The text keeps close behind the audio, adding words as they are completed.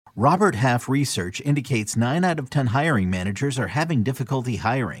Robert Half research indicates 9 out of 10 hiring managers are having difficulty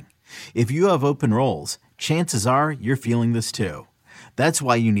hiring. If you have open roles, chances are you're feeling this too. That's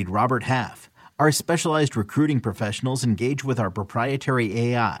why you need Robert Half. Our specialized recruiting professionals engage with our proprietary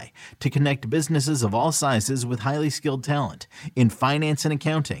AI to connect businesses of all sizes with highly skilled talent in finance and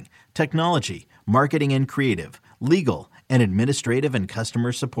accounting, technology, marketing and creative, legal, and administrative and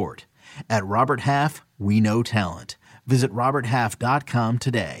customer support. At Robert Half, we know talent. Visit roberthalf.com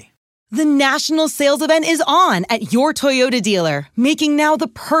today. The national sales event is on at your Toyota dealer, making now the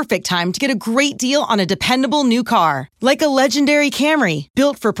perfect time to get a great deal on a dependable new car. Like a legendary Camry,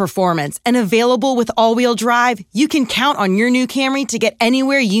 built for performance and available with all-wheel drive, you can count on your new Camry to get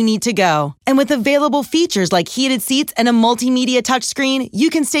anywhere you need to go. And with available features like heated seats and a multimedia touchscreen, you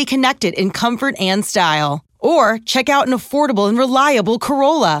can stay connected in comfort and style. Or check out an affordable and reliable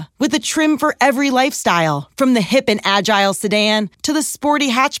Corolla with a trim for every lifestyle. From the hip and agile sedan to the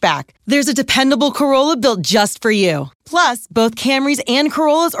sporty hatchback, there's a dependable Corolla built just for you. Plus, both Camrys and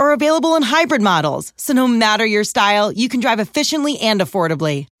Corollas are available in hybrid models, so no matter your style, you can drive efficiently and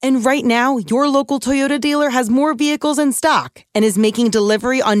affordably. And right now, your local Toyota dealer has more vehicles in stock and is making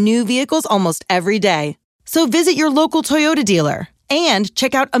delivery on new vehicles almost every day. So visit your local Toyota dealer. And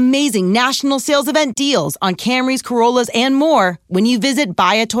check out amazing national sales event deals on Camrys, Corollas, and more when you visit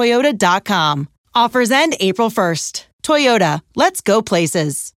buyatoyota.com. Offers end April 1st. Toyota, let's go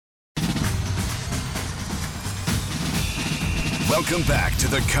places. Welcome back to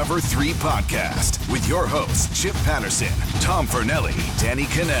the Cover 3 podcast with your hosts, Chip Patterson, Tom Fernelli, Danny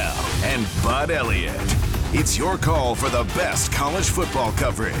Cannell, and Bud Elliott. It's your call for the best college football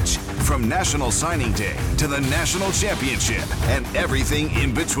coverage, from National Signing Day to the National Championship and everything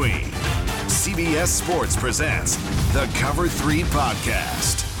in between. CBS Sports presents the Cover 3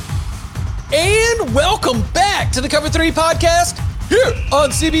 podcast. And welcome back to the Cover 3 podcast here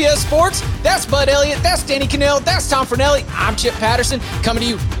on CBS Sports. That's Bud Elliott, that's Danny Cannell, that's Tom Fernelli. I'm Chip Patterson, coming to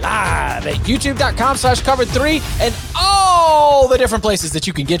you live at youtube.com/cover3 and all the different places that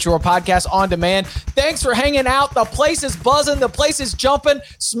you can get your podcast on demand. Thanks for hanging out. The place is buzzing. The place is jumping.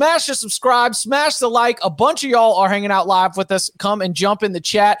 Smash the subscribe, smash the like. A bunch of y'all are hanging out live with us. Come and jump in the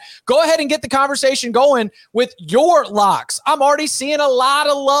chat. Go ahead and get the conversation going with your locks. I'm already seeing a lot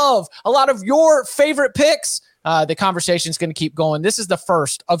of love, a lot of your favorite picks. The conversation is going to keep going. This is the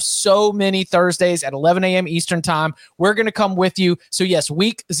first of so many Thursdays at 11 a.m. Eastern time. We're going to come with you. So yes,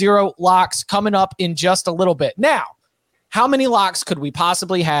 week 0 locks coming up in just a little bit. Now, how many locks could we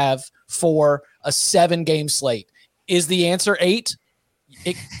possibly have for a 7-game slate? Is the answer 8?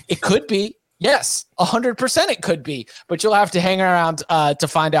 It could be. Yes, 100% it could be, but you'll have to hang around to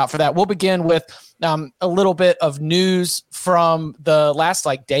find out for that. We'll begin with a little bit of news from the last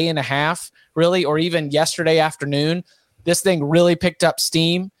day and a half, really, or even yesterday afternoon. This thing really picked up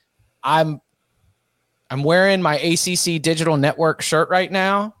steam. I'm wearing my ACC Digital Network shirt right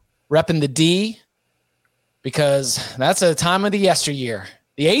now, repping the D, because that's a time of the yesteryear.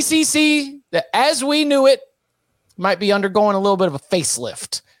 The ACC, as we knew it, might be undergoing a little bit of a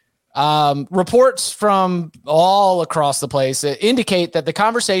facelift. Reports from all across the place indicate that the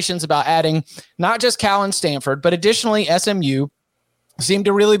conversations about adding not just Cal and Stanford, but additionally SMU seem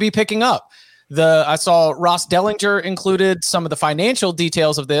to really be picking up. I saw Ross Dellinger included some of the financial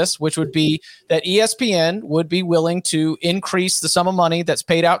details of this, which would be that ESPN would be willing to increase the sum of money that's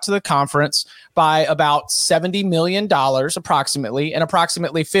paid out to the conference by about $70 million approximately, and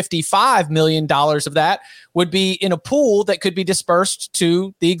approximately $55 million of that would be in a pool that could be dispersed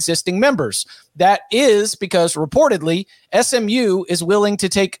to the existing members. That is because reportedly SMU is willing to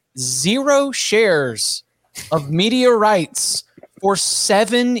take 0 shares of media rights for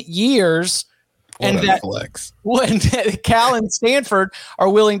 7 years. And that when Cal and Stanford are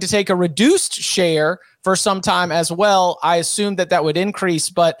willing to take a reduced share for some time as well, I assume that would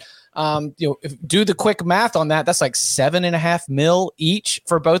increase. But do the quick math on that. That's like $7.5 million each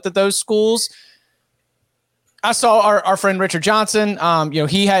for both of those schools. I saw our friend Richard Johnson.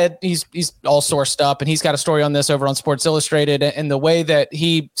 He's all sourced up, and he's got a story on this over on Sports Illustrated. And the way that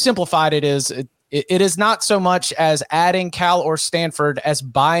he simplified it is, it is not so much as adding Cal or Stanford as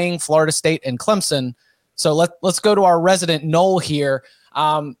buying Florida State and Clemson. So let's go to our resident Noel here.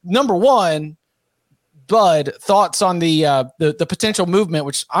 Number one, Bud, thoughts on the potential movement,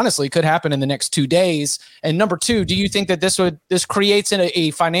 which honestly could happen in the next 2 days. And number two, do you think that this creates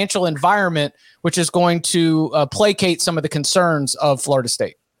a financial environment which is going to placate some of the concerns of Florida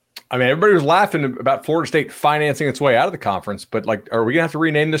State? I mean, everybody was laughing about Florida State financing its way out of the conference, but are we gonna have to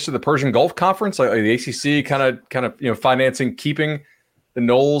rename this to the Persian Gulf Conference, like the ACC kind of financing, keeping the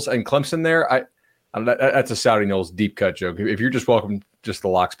Noles and Clemson there? That's a Saudi Noles deep cut joke. If you're just just the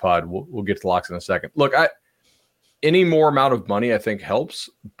locks pod. We'll get to the locks in a second. Look, any more amount of money I think helps,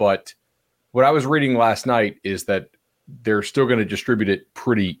 but what I was reading last night is that they're still going to distribute it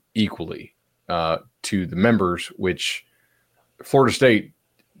pretty equally to the members, which Florida State,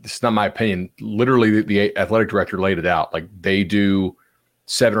 this is not my opinion, literally the athletic director laid it out. Like they do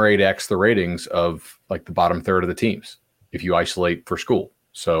 7 or 8x the ratings of like the bottom third of the teams if you isolate for school.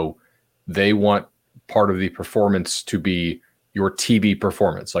 So they want part of the performance to be your TV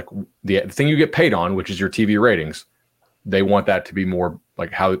performance, like the thing you get paid on, which is your TV ratings. They want that to be more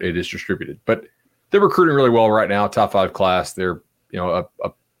like how it is distributed. But they're recruiting really well right now, top 5 class. They're a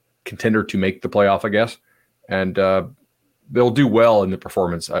contender to make the playoff, I guess, and they'll do well in the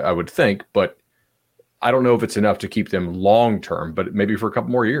performance, I would think. But I don't know if it's enough to keep them long term, but maybe for a couple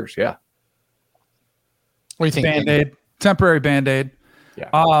more years. Yeah. What do you think? Band-Aid, temporary Band-Aid. Yeah.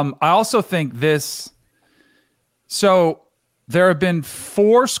 I also think this. So there have been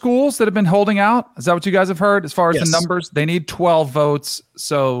 4 schools that have been holding out. Is that what you guys have heard? As far as the numbers, they need 12 votes.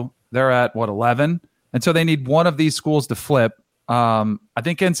 So they're at 11, and so they need one of these schools to flip. I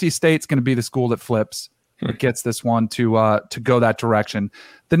think NC State's going to be the school that flips. It gets this one to go that direction.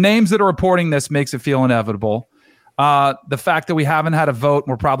 The names that are reporting this makes it feel inevitable. The fact that we haven't had a vote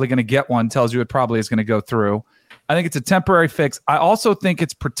and we're probably going to get one tells you it probably is going to go through. I think it's a temporary fix. I also think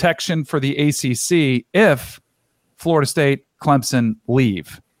it's protection for the ACC if Florida State, Clemson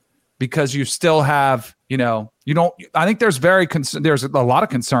leave, because you still have, I think there's there's a lot of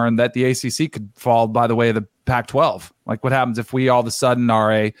concern that the ACC could fall by the way of the Pac-12. Like what happens if we all of a sudden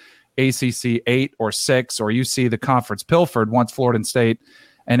are a ACC 8 or 6, or you see the conference pilfered once Florida State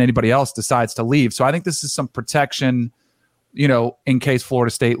and anybody else decides to leave. So I think this is some protection, in case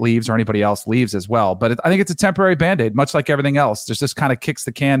Florida State leaves or anybody else leaves as well. But I think it's a temporary Band-Aid, much like everything else. Just kind of kicks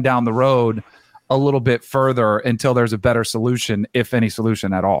the can down the road a little bit further until there's a better solution, if any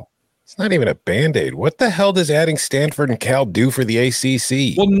solution at all. It's not even a Band-Aid. What the hell does adding Stanford and Cal do for the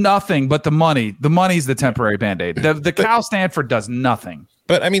ACC? Well, nothing but the money. The money's the temporary Band-Aid. The Cal Stanford does nothing.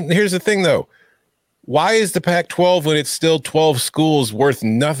 But, I mean, here's the thing, though. Why is the Pac-12, when it's still 12 schools, worth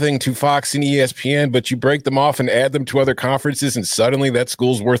nothing to Fox and ESPN, but you break them off and add them to other conferences and suddenly that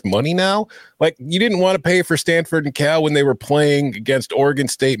school's worth money now? Like, you didn't want to pay for Stanford and Cal when they were playing against Oregon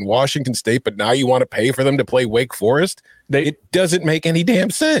State and Washington State, but now you want to pay for them to play Wake Forest? It doesn't make any damn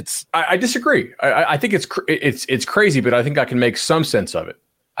sense. I disagree. I think it's crazy, but I think I can make some sense of it.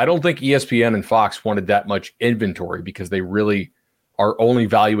 I don't think ESPN and Fox wanted that much inventory because they really are only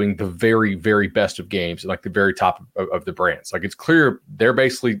valuing the very, very best of games and like the very top of the brands. Like it's clear they're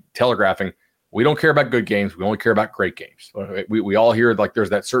basically telegraphing, we don't care about good games. We only care about great games. We all hear like there's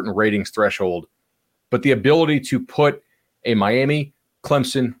that certain ratings threshold, but the ability to put a Miami,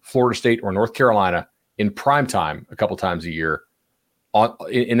 Clemson, Florida State, or North Carolina in prime time a couple times a year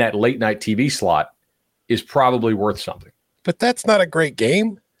in that late night TV slot is probably worth something. But that's not a great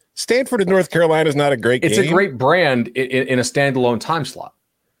game. Stanford and North Carolina is not a great game. It's a great brand in a standalone time slot.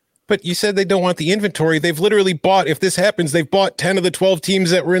 But you said they don't want the inventory. They've literally bought, if this happens, they've bought 10 of the 12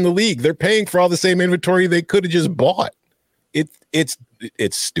 teams that were in the league. They're paying for all the same inventory they could have just bought. It's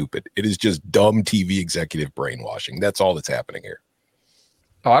stupid. It is just dumb TV executive brainwashing. That's all that's happening here.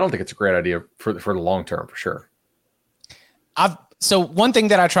 Oh, I don't think it's a great idea for the long term, for sure. So one thing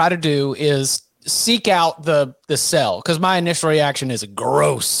that I try to do is seek out the sell, because my initial reaction is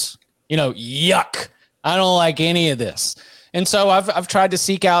gross, yuck. I don't like any of this. And so I've tried to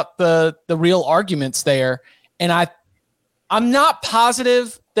seek out the real arguments there. And I'm not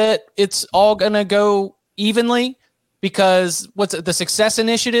positive that it's all going to go evenly, because the success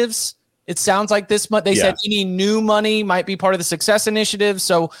initiatives, it sounds like this month they said any new money might be part of the success initiative.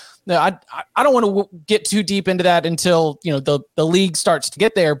 So no, I don't want to get too deep into that until, the league starts to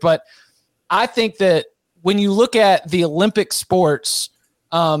get there. But I think that when you look at the Olympic sports,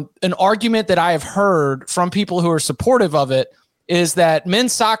 an argument that I have heard from people who are supportive of it is that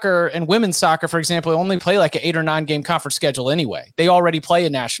men's soccer and women's soccer, for example, only play like an 8 or 9 game conference schedule anyway. They already play a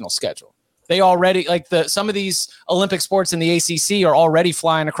national schedule. They already some of these Olympic sports in the ACC are already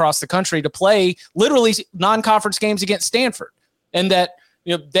flying across the country to play literally non-conference games against Stanford, and that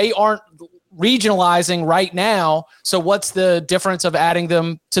they aren't regionalizing right now. So what's the difference of adding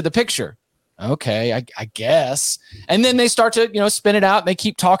them to the picture? Okay, I guess. And then they start to, spin it out, and they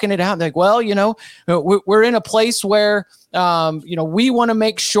keep talking it out. And they're like, well, we're in a place where, we want to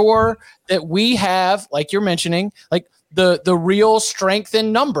make sure that we have, like you're mentioning, like the real strength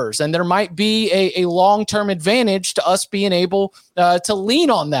in numbers. And there might be a long-term advantage to us being able to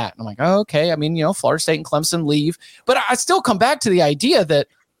lean on that. And I'm like, oh, okay. I mean, Florida State and Clemson leave. But I still come back to the idea that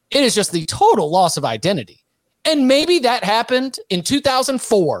it is just the total loss of identity. And maybe that happened in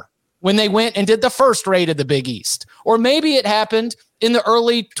 2004 when they went and did the first raid of the Big East. Or maybe it happened in the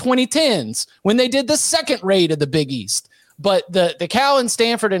early 2010s when they did the second raid of the Big East. But the Cal and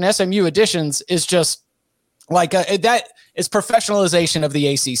Stanford and SMU additions is just like that is professionalization of the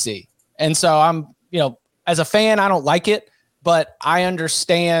ACC. And so I'm, as a fan, I don't like it, but I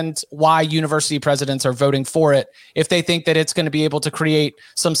understand why university presidents are voting for it if they think that it's going to be able to create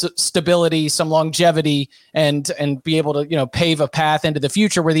some stability, some longevity, and be able to, pave a path into the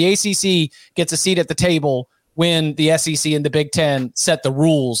future where the ACC gets a seat at the table when the SEC and the Big Ten set the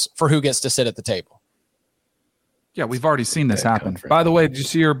rules for who gets to sit at the table. Yeah, we've already seen this happen. By the way, did you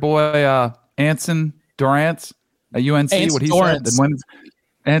see your boy Anson Dorrance at UNC? Anson what he Dorrance. said?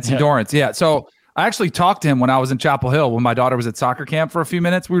 Anson Dorrance. Yeah. So I actually talked to him when I was in Chapel Hill when my daughter was at soccer camp for a few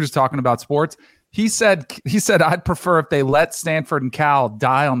minutes. We were just talking about sports. He said I'd prefer if they let Stanford and Cal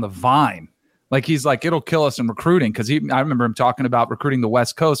die on the vine. Like he's like, it'll kill us in recruiting because I remember him talking about recruiting the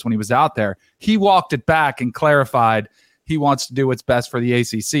West Coast when he was out there. He walked it back and clarified he wants to do what's best for the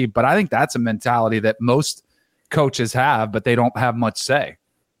ACC. But I think that's a mentality that most coaches have, but they don't have much say.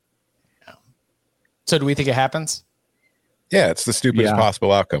 So do we think it happens? Yeah, it's the stupidest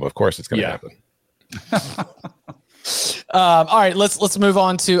possible outcome. Of course it's going to happen. All right, let's move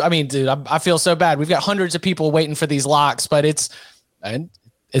on to, dude, I feel so bad. We've got hundreds of people waiting for these locks, but it's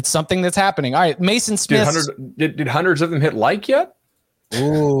something that's happening. All right, Mason Smith. Did hundreds of them hit like yet?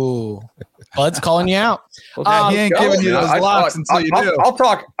 Ooh, Bud's calling you out. He ain't giving you those locks until you do.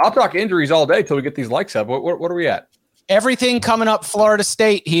 I'll talk injuries all day till we get these likes up. What are we at? Everything coming up Florida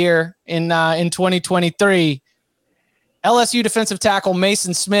State here in 2023. LSU defensive tackle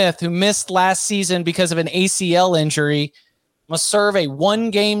Mason Smith, who missed last season because of an ACL injury, must serve a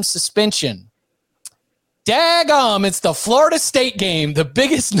 1-game suspension. Daggum, it's the Florida State game, the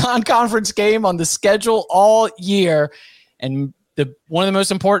biggest non-conference game on the schedule all year. And one of the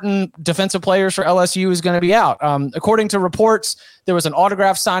most important defensive players for LSU is going to be out. According to reports, there was an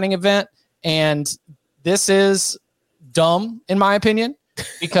autograph signing event, and this is dumb, in my opinion,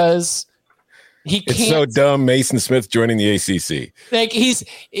 because he can't. It's so dumb, Mason Smith joining the ACC. Like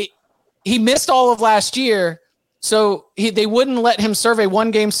he missed all of last year, so they wouldn't let him serve a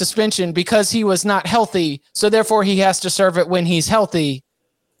 1-game suspension because he was not healthy. So therefore, he has to serve it when he's healthy.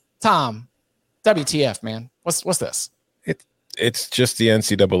 Tom, WTF, man? What's this? It's just the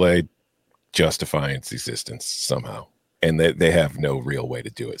NCAA justifying its existence somehow. And they have no real way to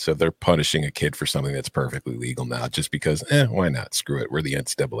do it. So they're punishing a kid for something that's perfectly legal now just because, why not? Screw it. We're the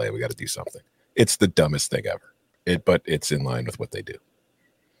NCAA. We got to do something. It's the dumbest thing ever. But it's in line with what they do.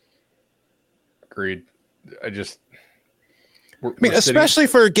 Agreed. Especially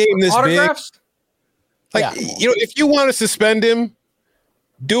for a game this autographs? Big. Like, if you want to suspend him,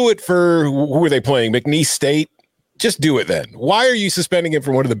 do it for, who are they playing? McNeese State? Just do it then. Why are you suspending him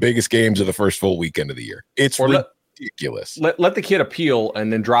for one of the biggest games of the first full weekend of the year? It's ridiculous. Let the kid appeal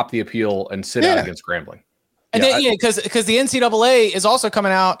and then drop the appeal and sit out against Grambling. And because the NCAA is also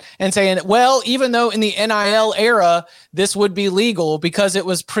coming out and saying, well, even though in the NIL era, this would be legal because it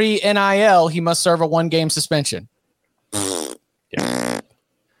was pre-NIL, he must serve a 1-game suspension.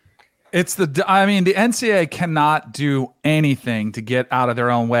 It's the NCAA cannot do anything to get out of their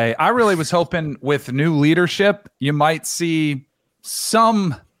own way. I really was hoping with new leadership, you might see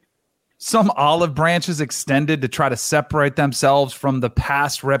some olive branches extended to try to separate themselves from the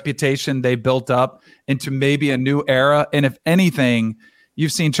past reputation they built up into maybe a new era. And if anything,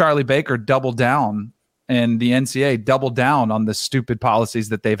 you've seen Charlie Baker double down and the NCAA double down on the stupid policies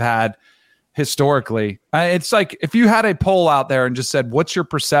that they've had historically. It's like if you had a poll out there and just said, what's your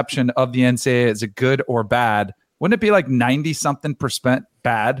perception of the NCAA? Is it good or bad? Wouldn't it be like 90-something%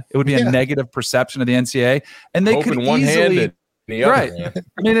 bad? It would be a negative perception of the NCAA. And they could easily... Right.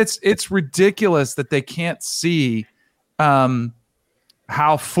 It's ridiculous that they can't see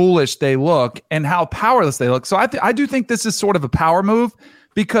how foolish they look and how powerless they look. So I do think this is sort of a power move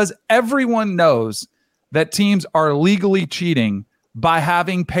because everyone knows that teams are legally cheating by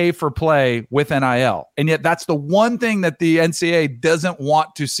having pay for play with NIL. And yet that's the one thing that the NCAA doesn't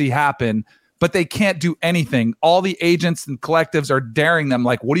want to see happen, but they can't do anything. All the agents and collectives are daring them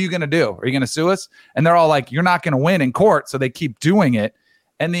like, what are you going to do? Are you going to sue us? And they're all like, you're not going to win in court. So they keep doing it.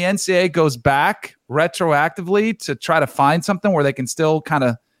 And the NCAA goes back retroactively to try to find something where they can still kind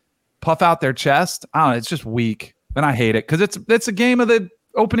of puff out their chest. I don't know. It's just weak. And I hate it because it's a game of the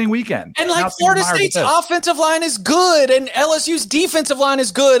opening weekend. And like Florida State's offensive line is good and LSU's defensive line is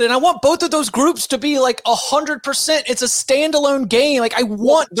good. And I want both of those groups to be like 100%. It's a standalone game. Like I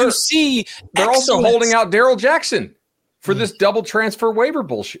want to see. They're also holding out Daryl Jackson. for this double transfer waiver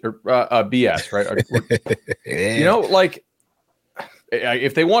bullshit, BS, right? You know, like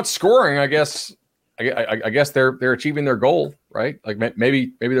if they want scoring, I guess they're achieving their goal, right? Like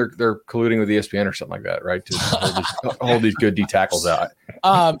maybe they're colluding with ESPN or something like that, right? To hold these good D tackles out.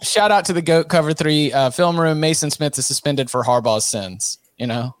 Shout out to the GOAT Cover 3 film room. Mason Smith is suspended for Harbaugh's sins. You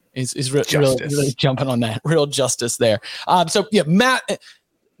know, he's really jumping on that. Real justice there. So yeah, Matt.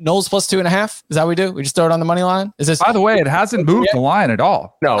 Knowles plus 2.5. Is that what we do? We just throw it on the money line? Is this? By the way, it hasn't moved the line at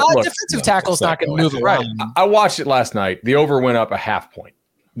all. No, defensive tackle's not going to move it. Right. I watched it last night. The over went up a half point.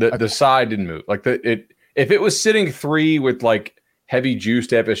 The side didn't move. Like if it was sitting 3 with like heavy juice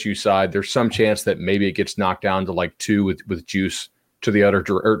to FSU side, there's some chance that maybe it gets knocked down to like 2 with juice to the other,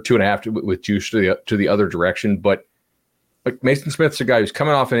 or 2.5 with juice to the other direction. But like Mason Smith's a guy who's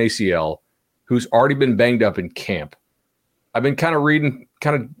coming off an ACL, who's already been banged up in camp. I've been kind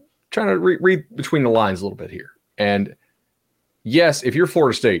of trying to read between the lines a little bit here. And yes, if you're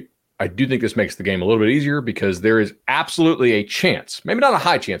Florida State, I do think this makes the game a little bit easier because there is absolutely a chance, maybe not a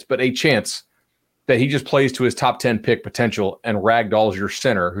high chance, but a chance that he just plays to his top 10 pick potential and ragdolls your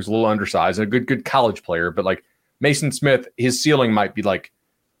center, who's a little undersized and a good college player. But like Mason Smith, his ceiling might be like,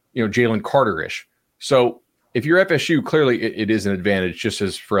 you know, Jalen Carter-ish. So if you're FSU, clearly it is an advantage, just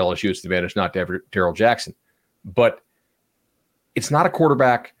as for LSU, it's an advantage not to have Darrell Jackson. But it's not a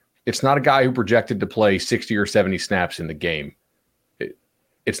quarterback. It's not a guy who projected to play 60 or 70 snaps in the game.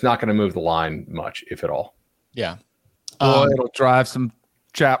 It's not going to move the line much, if at all. Yeah. It'll drive some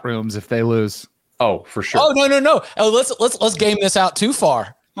chat rooms if they lose. Oh, for sure. Oh, no. Oh, let's game this out too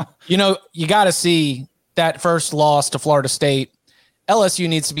far. You know, you got to see that first loss to Florida State. LSU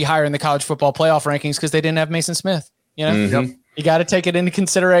needs to be higher in the college football playoff rankings because they didn't have Mason Smith. You know, You got to take it into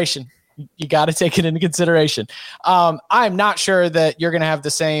consideration. I'm not sure that you're going to have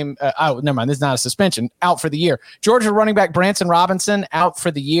the same. Never mind. This is not a suspension. Out for the year. Georgia running back Branson Robinson out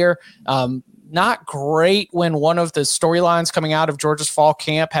for the year. Not great when one of the storylines coming out of Georgia's fall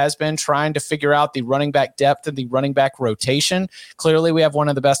camp has been trying to figure out the running back depth and the running back rotation. Clearly, we have one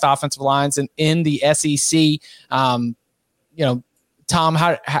of the best offensive lines in the SEC. You know, Tom,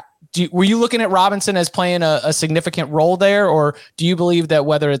 were you looking at Robinson as playing a significant role there, or do you believe that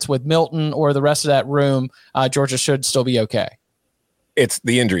whether it's with Milton or the rest of that room, Georgia should still be okay? It's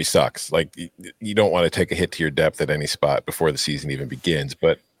the injury sucks. Like you don't want to take a hit to your depth at any spot before the season even begins.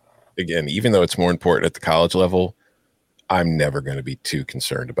 But again, even though it's more important at the college level, I'm never going to be too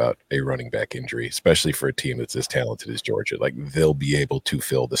concerned about a running back injury, especially for a team that's as talented as Georgia. Like they'll be able to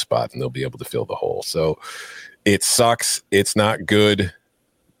fill the spot and they'll be able to fill the hole. So it sucks. It's not good,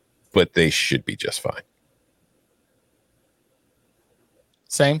 but they should be just fine.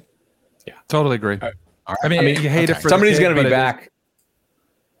 Same. Yeah, totally agree. Right. I mean, you hate it for somebody's going to be back.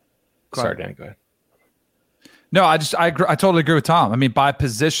 Sorry, Danny, go ahead. No, I totally agree with Tom. I mean, by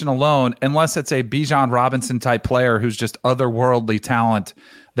position alone, unless it's a Bijan Robinson type player who's just otherworldly talent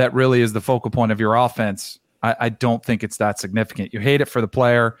that really is the focal point of your offense, I don't think it's that significant. You hate it for the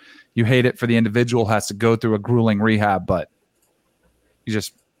player. You hate it for the individual who has to go through a grueling rehab, but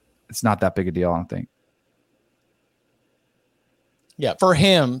it's not that big a deal, I don't think. Yeah, for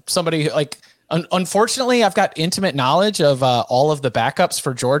him, somebody like, unfortunately, I've got intimate knowledge of all of the backups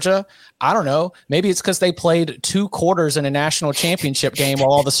for Georgia. I don't know. Maybe it's because they played 2 quarters in a national championship game while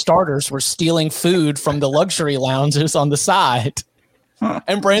all the starters were stealing food from the luxury lounges on the side.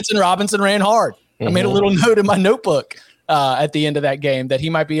 And Branson Robinson ran hard. I made a little note in my notebook at the end of that game that he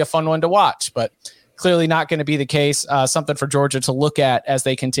might be a fun one to watch, but clearly not going to be the case. Something for Georgia to look at as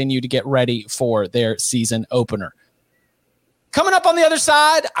they continue to get ready for their season opener. Coming up on the other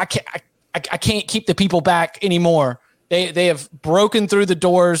side, I can't keep the people back anymore. They have broken through the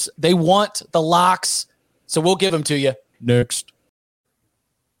doors. They want the locks, so we'll give them to you next.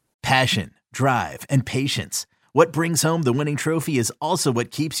 Passion, drive, and patience. What brings home the winning trophy is also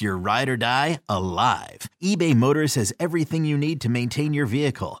what keeps your ride or die alive. eBay Motors has everything you need to maintain your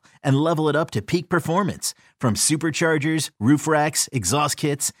vehicle and level it up to peak performance, from superchargers, roof racks, exhaust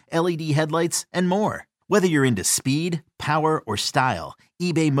kits, LED headlights, and more. Whether you're into speed, power, or style,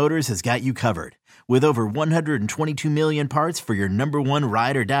 eBay Motors has got you covered. With over 122 million parts for your number one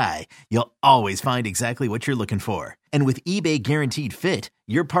ride or die, you'll always find exactly what you're looking for. And with eBay Guaranteed Fit,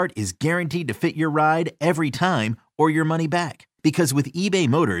 your part is guaranteed to fit your ride every time or your money back. Because with eBay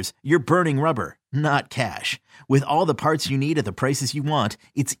Motors, you're burning rubber, not cash. With all the parts you need at the prices you want,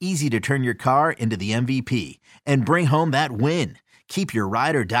 it's easy to turn your car into the MVP and bring home that win. Keep your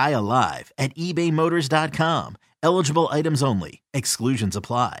ride or die alive at ebaymotors.com. Eligible items only. Exclusions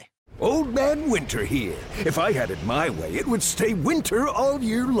apply. Old Man Winter here. If I had it my way, it would stay winter all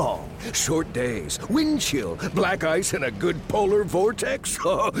year long. Short days, wind chill, black ice, and a good polar vortex.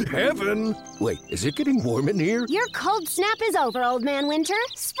 Oh, heaven. Wait, is it getting warm in here? Your cold snap is over, Old Man Winter.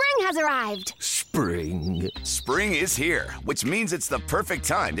 Spring has arrived. Spring. Spring is here, which means it's the perfect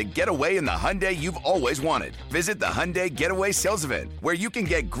time to get away in the Hyundai you've always wanted. Visit the Hyundai Getaway Sales Event, where you can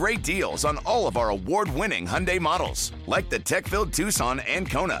get great deals on all of our award-winning Hyundai models, like the tech-filled Tucson and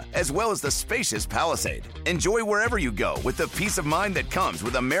Kona, as well as the spacious Palisade. Enjoy wherever you go with the peace of mind that comes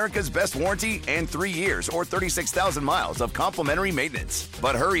with America's best warranty and 3 years or 36,000 miles of complimentary maintenance.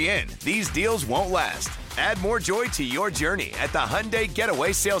 But hurry in, these deals won't last. Add more joy to your journey at the Hyundai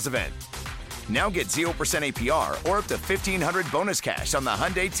Getaway Sales Event. Now get 0% APR or up to $1,500 bonus cash on the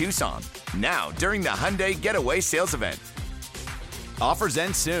Hyundai Tucson. Now, during the Hyundai Getaway Sales Event. Offers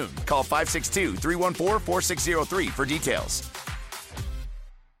end soon. Call 562-314-4603 for details.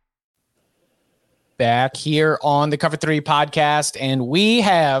 Back here on the Cover 3 podcast, and we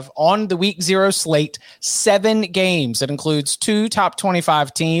have on the Week 0 slate 7 games. That includes 2 top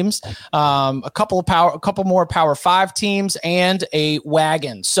 25 teams, a couple more Power 5 teams, and a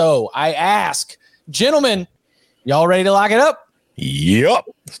wagon. So I ask, gentlemen, y'all ready to lock it up? Yep.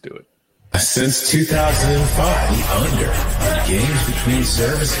 Let's do it. Since 2005, the under in games between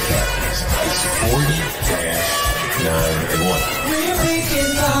service academies is 40-9-1.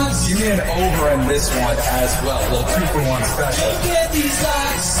 You need an over in this one as well. A little 2-for-1 special.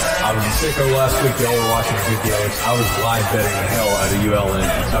 I was in sicko last week. Y'all were watching videos. I was live betting the hell out of UL in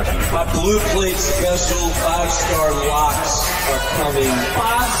Kentucky. My blue plate special 5-star locks are coming.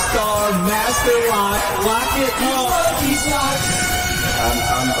 5-star master lock. Lock it up. These locks.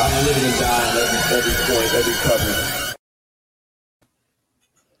 I'm living and dying every point, every cover.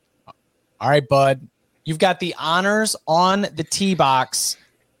 All right, bud. You've got the honors on the tee box.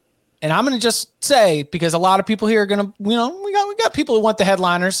 And I'm going to just say, because a lot of people here are going to, we got people who want the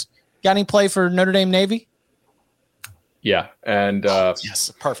headliners. Got any play for Notre Dame-Navy? Yeah. And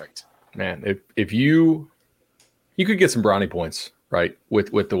yes, perfect. Man, if you could get some brownie points, right,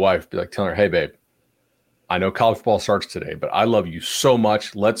 with the wife, be like telling her, hey, babe, I know college football starts today, but I love you so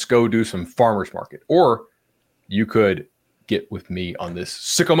much. Let's go do some farmer's market. Or you could get with me on this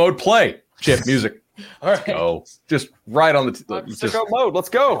sicko mode play. Chip, music. All right. Let's go. Just right on the sicko mode. Let's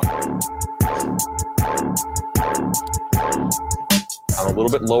go. I'm a little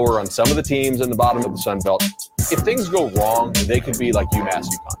bit lower on some of the teams in the bottom of the Sun Belt. If things go wrong, they could be like UMass,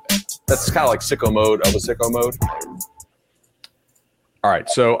 UConn. That's kind of like sicko mode of a sicko mode. All right,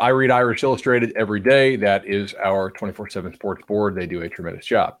 so I read Irish Illustrated every day. That is our 24/7 sports board. They do a tremendous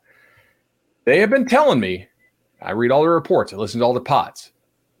job. They have been telling me, I read all the reports, I listen to all the pods,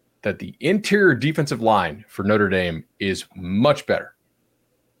 that the interior defensive line for Notre Dame is much better.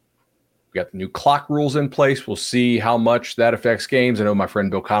 We got the new clock rules in place. We'll see how much that affects games. I know my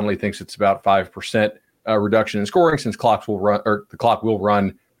friend Bill Connolly thinks it's about 5% reduction in scoring since the clock will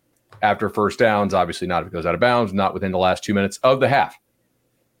run after first downs. Obviously not if it goes out of bounds, not within the last 2 minutes of the half.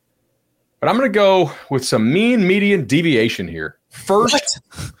 But I'm going to go with some mean median deviation here. First,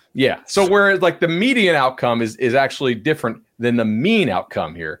 yeah. So whereas like the median outcome is actually different than the mean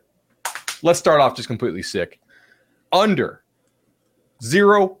outcome here. Let's start off just completely sick. Under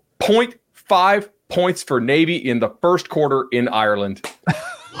 0.5 points for Navy in the first quarter in Ireland.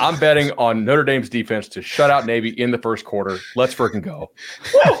 I'm betting on Notre Dame's defense to shut out Navy in the first quarter. Let's freaking go.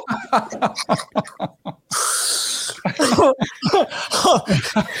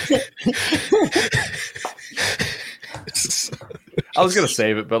 I was going to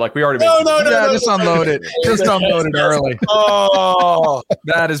save it, but like we already just unload it. Just unload it early. Oh,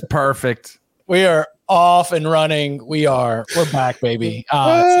 that is perfect. We are off and running. We're back, baby.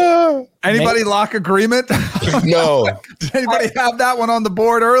 Anybody lock agreement? No. Did anybody have that one on the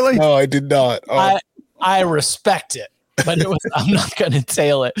board early? No, I did not. Oh. I respect it, but I'm not going to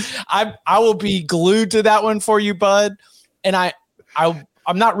tail it. I will be glued to that one for you, bud. And I'm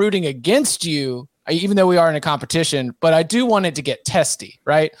not rooting against you, even though we are in a competition, but I do want it to get testy,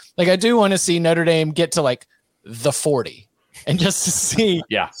 right? Like I do want to see Notre Dame get to like the 40 and just to see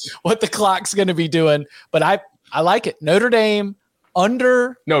what the clock's going to be doing. But I like it. Notre Dame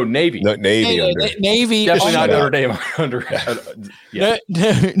under. No, Navy. No, Navy under. Navy. Definitely not Notre Dame under.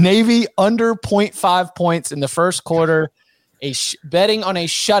 Navy under 0.5 points in the first quarter. Betting on a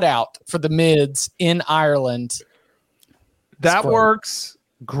shutout for the mids in Ireland. That works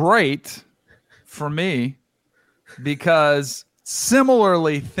great for me because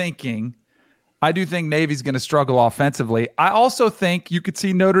similarly thinking, I do think Navy's going to struggle offensively. I also think you could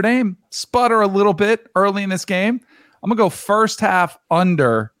see Notre Dame sputter a little bit early in this game. I'm going to go first half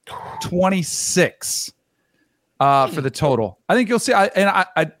under 26 for the total. I think you'll see.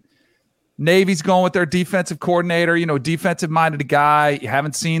 Navy's going with their defensive coordinator, defensive-minded guy. You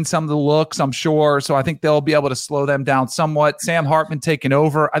haven't seen some of the looks, I'm sure. So I think they'll be able to slow them down somewhat. Sam Hartman taking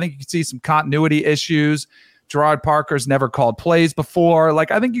over. I think you can see some continuity issues. Gerard Parker's never called plays before.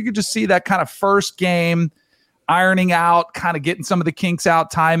 I think you could just see that kind of first game ironing out, kind of getting some of the kinks out,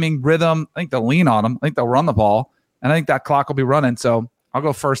 timing, rhythm. I think they'll lean on them. I think they'll run the ball. And I think that clock will be running. So I'll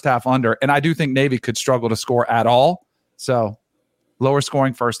go first half under. And I do think Navy could struggle to score at all. So lower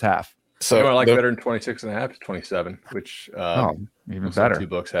scoring first half. So I like better than 26.5 to 27, which even better. 2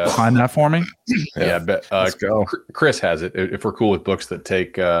 books have. Find that for me. Yeah, but let's go. Chris has it. If we're cool with books that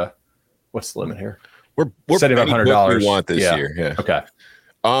take, what's the limit here? We're $7,500. We want this year. Yeah. Okay.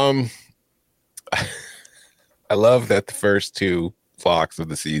 I love that the first 2 flocks of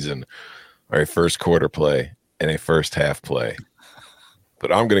the season are a first quarter play and a first half play.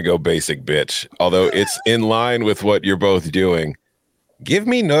 But I'm going to go basic bitch, although it's in line with what you're both doing. Give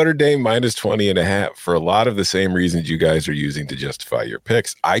me Notre Dame minus 20.5 for a lot of the same reasons you guys are using to justify your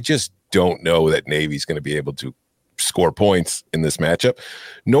picks. I just don't know that Navy's going to be able to score points in this matchup,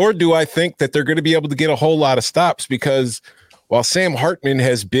 nor do I think that they're going to be able to get a whole lot of stops, because while Sam Hartman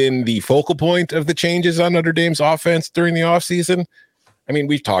has been the focal point of the changes on Notre Dame's offense during the offseason, I mean,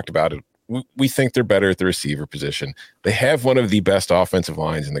 we've talked about it. We think they're better at the receiver position. They have one of the best offensive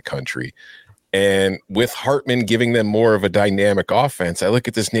lines in the country. And with Hartman giving them more of a dynamic offense, I look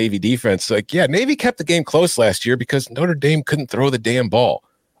at this Navy defense Navy kept the game close last year because Notre Dame couldn't throw the damn ball.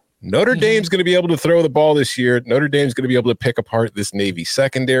 Notre Dame's going to be able to throw the ball this year. Notre Dame's going to be able to pick apart this Navy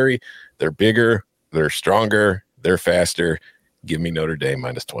secondary. They're bigger, they're stronger, they're faster. Give me Notre Dame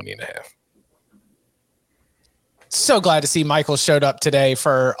minus 20.5. So glad to see Michael showed up today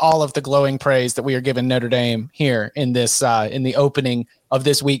for all of the glowing praise that we are giving Notre Dame here in this in the opening of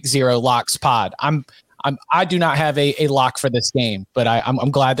this week 0 locks pod. I do not have a lock for this game, but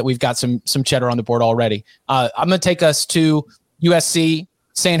I'm glad that we've got some cheddar on the board already. I'm going to take us to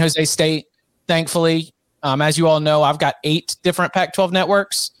USC-San Jose State. Thankfully, as you all know, I've got 8 different Pac-12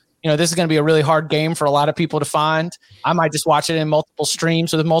 networks. This is going to be a really hard game for a lot of people to find. I might just watch it in multiple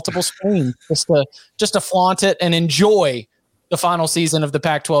streams with multiple screens just to flaunt it and enjoy the final season of the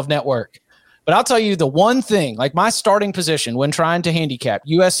Pac-12 network. But I'll tell you the one thing, my starting position when trying to handicap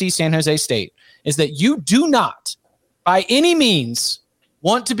USC-San Jose State is that you do not, by any means,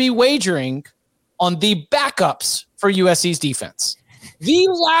 want to be wagering on the backups for USC's defense. The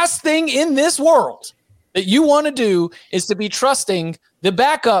last thing in this world that you want to do is to be trusting the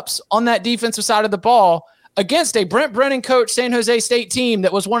backups on that defensive side of the ball against a Brent Brennan coach San Jose State team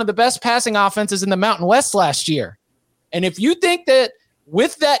that was one of the best passing offenses in the Mountain West last year. And if you think that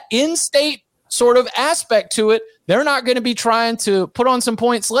with that in-state sort of aspect to it, they're not going to be trying to put on some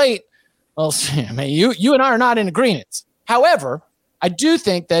points late, well, I mean, you and I are not in agreement. However, I do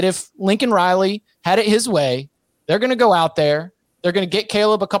think that if Lincoln Riley had it his way, they're going to go out there, they're going to get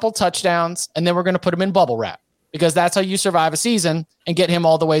Caleb a couple touchdowns, and then we're going to put him in bubble wrap. Because that's how you survive a season and get him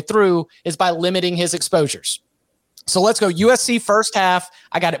all the way through, is by limiting his exposures. So let's go USC first half.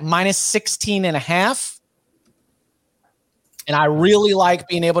 I got it minus 16.5. And I really like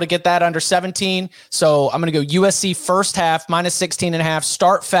being able to get that under 17. So I'm going to go USC first half minus 16.5.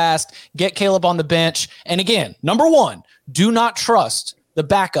 Start fast, get Caleb on the bench. And again, number 1, do not trust the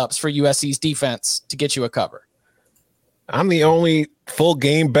backups for USC's defense to get you a cover. I'm the only full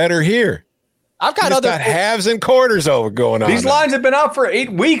game bettor here. I've got halves and quarters going on. These lines have been out for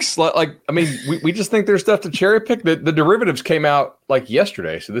 8 weeks. We just think there's stuff to cherry pick. The derivatives came out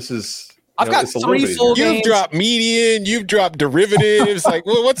yesterday. So this is, I've got 3 full games. You've dropped median. You've dropped derivatives.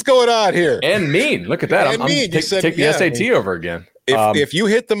 What's going on here? And mean. Look at that. I'm take the SAT over again. If you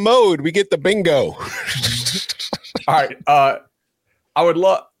hit the mode, we get the bingo. All right. I would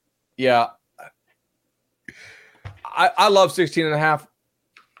love. Yeah. I love 16.5.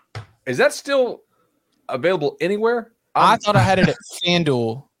 Is that still available anywhere? I thought I had it at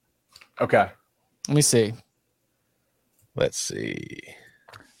FanDuel. Okay. Let me see. Let's see.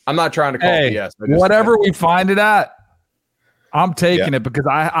 I'm not trying to call BS. Whatever we find it at, I'm taking it because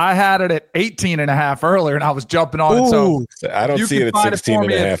I had it at 18.5 earlier and I was jumping on it. So I don't see it at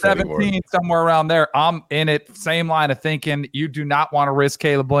 16.5 17 anymore. Somewhere around there. I'm in it. Same line of thinking. You do not want to risk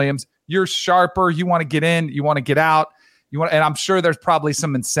Caleb Williams. You're sharper. You want to get in. You want to get out. And I'm sure there's probably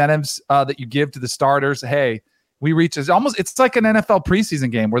some incentives that you give to the starters. Hey, we reach it's like an NFL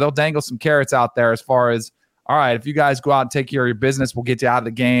preseason game where they'll dangle some carrots out there as far as, all right, if you guys go out and take care of your business, we'll get you out of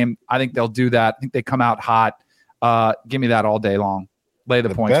the game. I think they'll do that. I think they come out hot. Give me that all day long. Lay the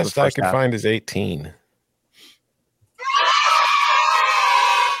points. Best I can find is 18.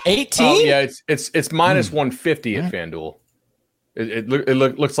 18? Oh, yeah, it's minus 150 at FanDuel. It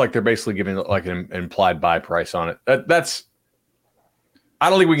looks like they're basically giving like an implied buy price on it. That's. I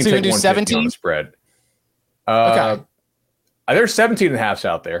don't think we can take 150 on the spread. Okay. There's 17.5s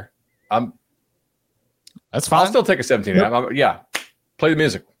out there. That's fine. I'll still take a 17.5. Yeah. Play the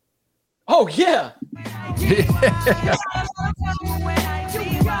music. Oh, yeah.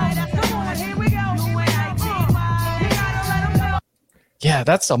 Yeah,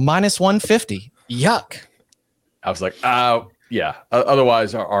 that's a minus 150. Yuck. I was like, yeah.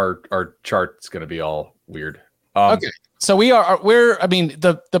 Otherwise, our chart's going to be all weird. Okay. So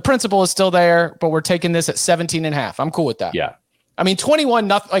the principle is still there, but we're taking this at 17.5. I'm cool with that. Yeah. I mean, 21,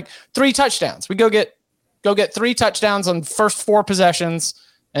 nothing, like 3 touchdowns. We go get 3 touchdowns on first 4 possessions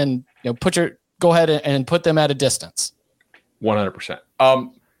and go ahead and put them at a distance. 100%.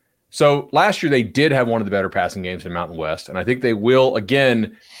 So last year they did have one of the better passing games in Mountain West, and I think they will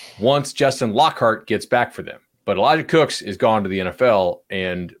again once Justin Lockhart gets back for them. But Elijah Cooks is gone to the NFL,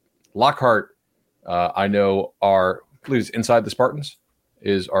 and Lockhart, I know, I believe Inside the Spartans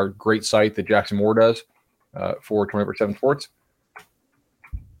is our great site that Jackson Moore does for 24/7 Sports.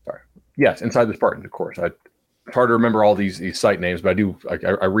 Sorry, yes, Inside the Spartans, of course. It's hard to remember all these site names, but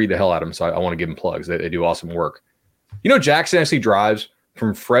I read the hell out of them, so I want to give them plugs. They do awesome work. Jackson actually drives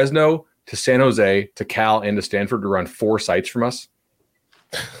from Fresno to San Jose to Cal and to Stanford to run 4 sites from us.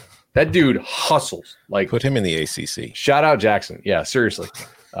 That dude hustles. Like, put him in the ACC. Shout out Jackson. Yeah, seriously.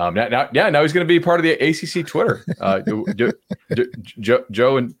 Now he's going to be part of the ACC Twitter.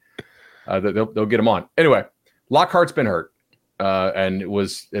 Joe and they'll get him on. Anyway, Lockhart's been hurt and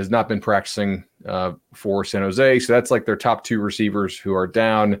has not been practicing for San Jose. So that's like their top 2 receivers who are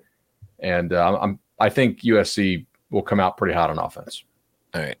down. And I think USC will come out pretty hot on offense.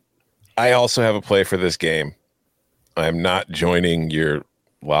 All right. I also have a play for this game. I'm not joining your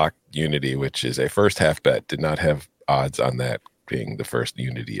lock unity, which is a first half bet. Did not have odds on that being the first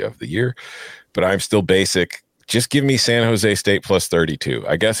unity of the year, but I'm still basic. Just give me San Jose State plus 32.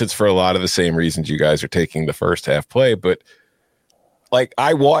 I guess it's for a lot of the same reasons you guys are taking the first half play, but like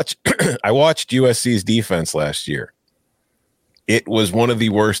I watched USC's defense last year. It was one of the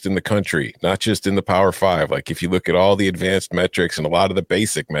worst in the country, not just in the Power 5. Like if you look at all the advanced metrics and a lot of the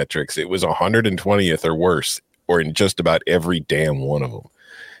basic metrics, it was 120th or worse, or in just about every damn one of them.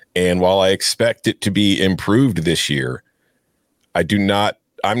 And while I expect it to be improved this year, I'm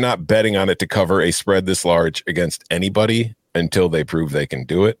not betting on it to cover a spread this large against anybody until they prove they can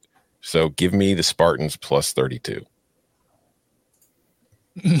do it. So give me the Spartans plus 32.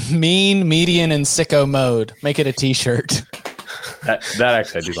 Mean, median, and sicko mode. Make it a t-shirt. That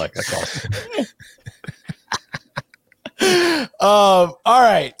actually I do like. That's awesome. All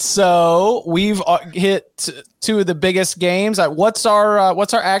right, so we've hit 2 of the biggest games. What's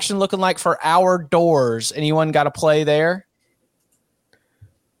our action looking like for our doors? Anyone got a play there?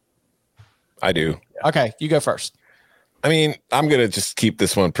 I do. Okay, you go first. I mean, I'm gonna just keep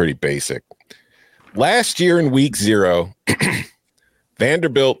this one pretty basic. Last year in week 0,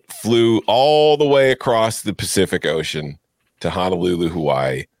 Vanderbilt flew all the way across the Pacific Ocean to Honolulu,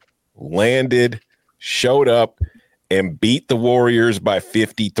 Hawaii, landed, showed up, and beat the Warriors by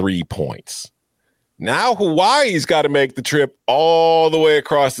 53 points. Now Hawaii's got to make the trip all the way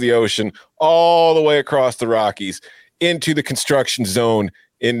across the ocean, all the way across the Rockies, into the construction zone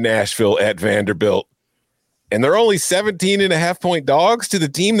in Nashville at Vanderbilt. And they're only 17.5-point dogs to the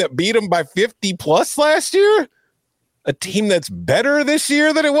team that beat them by 50+ last year? A team that's better this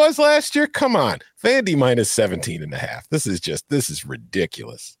year than it was last year? Come on. Vandy minus 17.5. This is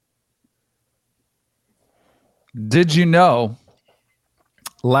ridiculous. Did you know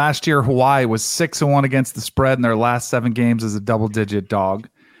last year Hawaii was 6-1 against the spread in their last 7 games as a double-digit dog?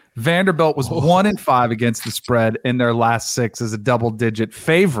 Vanderbilt was 1-5 against the spread in their last 6 as a double-digit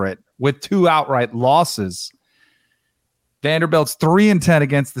favorite with 2 outright losses. Vanderbilt's 3-10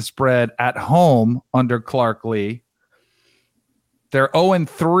 against the spread at home under Clark Lee. They're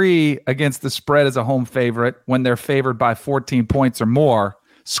 0-3 against the spread as a home favorite when they're favored by 14 points or more.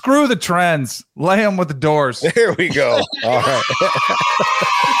 Screw the trends. Lay them with the doors. There we go. All right.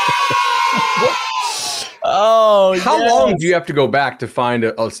 How long do you have to go back to find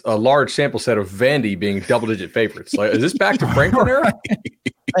a large sample set of Vandy being double-digit favorites? Like, is this back to Franklin era?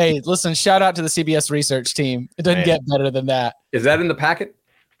 Hey, listen, shout out to the CBS research team. It doesn't get better than that. Is that in the packet?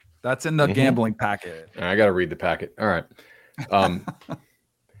 That's in the gambling packet. I got to read the packet. All right.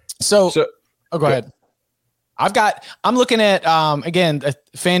 So go ahead. I'm looking at, again,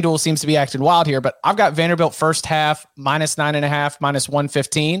 FanDuel seems to be acting wild here, but I've got Vanderbilt first half minus 9.5, minus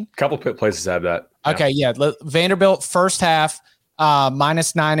 115. A couple places have that. Okay. Yeah. Vanderbilt first half,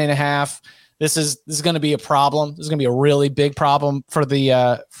 minus 9.5. This is going to be a problem. This is going to be a really big problem for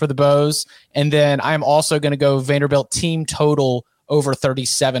the Bows. And then I'm also going to go Vanderbilt team total over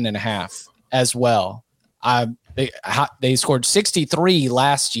 37.5 as well. They scored 63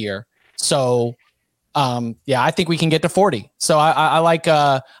 last year. So I think we can get to 40. So I like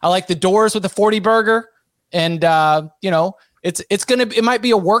the doors with the 40 burger, and it might be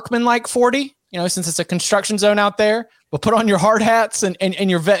a workman-like 40, since it's a construction zone out there. But put on your hard hats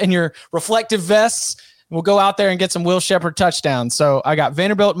and your reflective vests. And we'll go out there and get some Will Shepherd touchdowns. So I got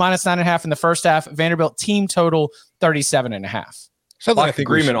Vanderbilt minus 9.5 in the first half. Vanderbilt team total 37.5. So I think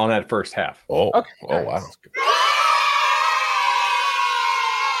agreement on that first half. Okay. Oh wow.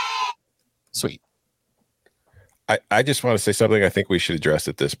 Sweet. I just want to say something I think we should address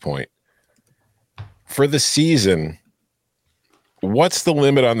at this point. For the season, what's the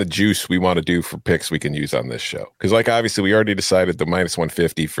limit on the juice we want to do for picks we can use on this show? Because obviously we already decided the minus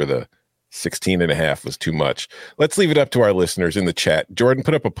 150 for the 16.5 was too much. Let's leave it up to our listeners in the chat. Jordan,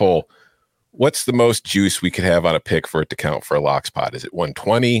 put up a poll. What's the most juice we could have on a pick for it to count for a lock spot? Is it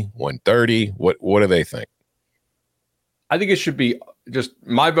 120, 130? What do they think? I think it should be just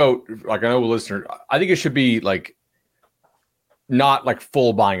my vote. I know a listener. I think it should be not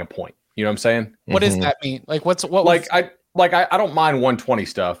full buying a point. You know what I'm saying? What does that mean? I don't mind 120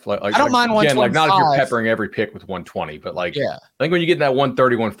 stuff. I don't mind 120. Not if you're peppering every pick with 120, but I think when you get in that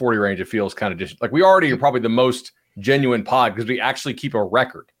 130, 140 range, it feels kind of just we already are probably the most genuine pod because we actually keep a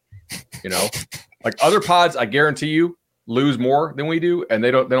record. Other pods, I guarantee you lose more than we do, and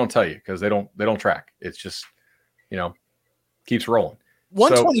they don't tell you because they don't track. It's just keeps rolling.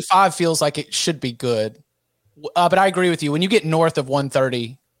 125 feels like it should be good, but I agree with you. When you get north of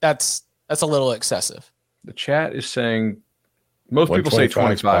 130, that's a little excessive. The chat is saying most people say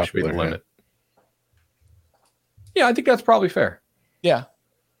 25 should be the limit. Yeah, I think that's probably fair. Yeah.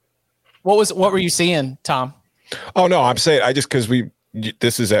 What were you seeing, Tom? Oh no, I'm saying because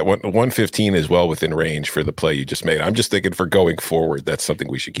this is at 115 as well within range for the play you just made. I'm just thinking for going forward, that's something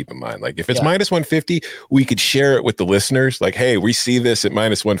we should keep in mind. If it's minus 150, we could share it with the listeners. Hey, we see this at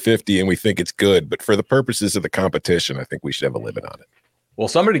minus 150 and we think it's good, but for the purposes of the competition, I think we should have a limit on it. Well,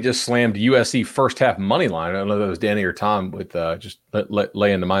 somebody just slammed USC first half money line. I don't know if it was Danny or Tom with just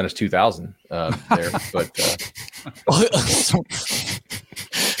lay in the minus 2,000 there, but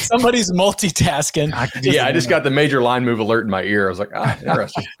somebody's multitasking. I just got the major line move alert in my ear. I was like,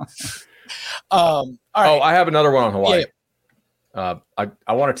 interesting. All right. Oh, I have another one on Hawaii. Yeah.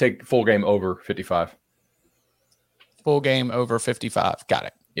 I want to take full game over 55. Full game over 55. Got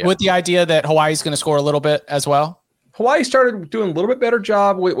it. Yeah. With the idea that Hawaii's going to score a little bit as well. Hawaii started doing a little bit better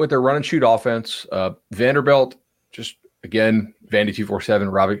job with their run and shoot offense. Vanderbilt, just again, Vandy 247.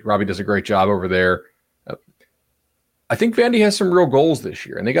 Robbie does a great job over there. I think Vandy has some real goals this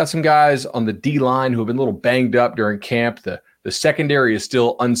year, and they got some guys on the D line who have been a little banged up during camp. The secondary is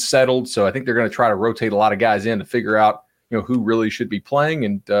still unsettled, so I think they're going to try to rotate a lot of guys in to figure out who really should be playing,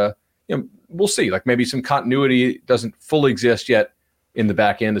 and we'll see. Maybe some continuity doesn't fully exist yet in the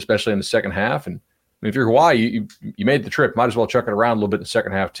back end, especially in the second half. And if you're Hawaii, you made the trip, might as well chuck it around a little bit in the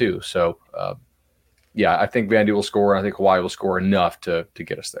second half too. So, I think Vandy will score, and I think Hawaii will score enough to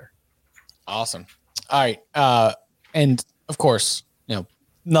get us there. Awesome. All right. And of course,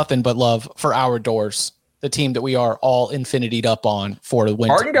 nothing but love for our Doors, the team that we are all infinity'd up on for the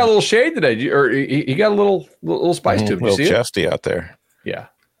winter. Harden got a little shade today, or he got a little spice to him. A little chesty out there. Yeah.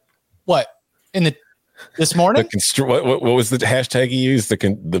 What this morning? What was the hashtag he used?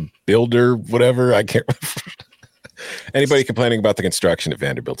 The builder, whatever. I can't remember. Anybody complaining about the construction at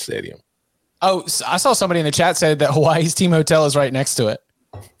Vanderbilt Stadium? Oh, I saw somebody in the chat said that Hawaii's team hotel is right next to it.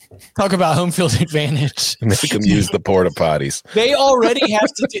 Talk about home field advantage. Make them use the porta potties. They already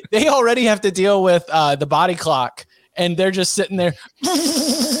have to deal with the body clock, and they're just sitting there.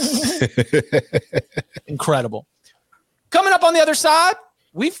 Incredible. Coming up on the other side,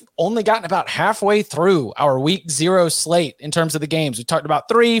 we've only gotten about halfway through our week 0 slate in terms of the games. We talked about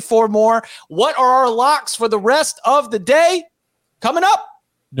 3, 4 more. What are our locks for the rest of the day? Coming up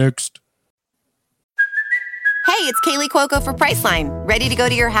next. Hey, it's Kaylee Cuoco for Priceline. Ready to go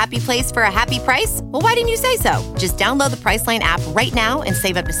to your happy place for a happy price? Well, why didn't you say so? Just download the Priceline app right now and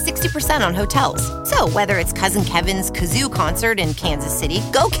save up to 60% on hotels. So whether it's Cousin Kevin's Kazoo Concert in Kansas City,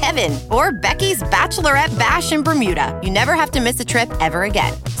 go Kevin, or Becky's Bachelorette Bash in Bermuda, you never have to miss a trip ever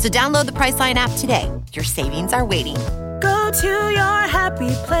again. So download the Priceline app today. Your savings are waiting. Go to your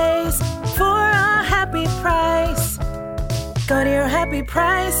happy place for a happy price. Go to your happy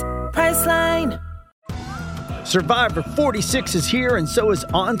price, Priceline. Survivor 46 is here, and so is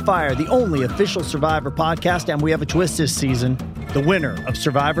On Fire, the only official Survivor podcast, and we have a twist this season. The winner of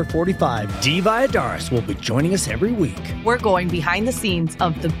Survivor 45, Dee Valladares, will be joining us every week. We're going behind the scenes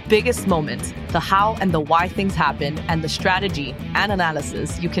of the biggest moments, the how and the why things happen, and the strategy and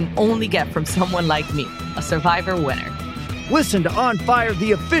analysis you can only get from someone like me, a Survivor winner. Listen to On Fire,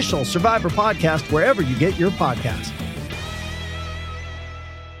 the official Survivor podcast, wherever you get your podcasts.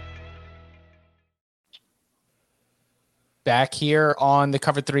 Back here on the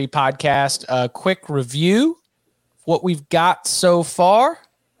Cover 3 podcast, a quick review of what we've got so far.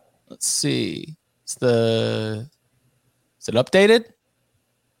 Let's see. Is it updated?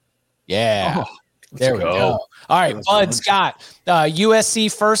 Yeah. There we go. All right, Bud's got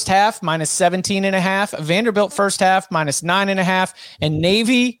USC first half minus 17.5, Vanderbilt first half minus 9.5, and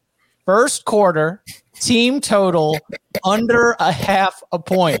Navy first quarter team total under a half a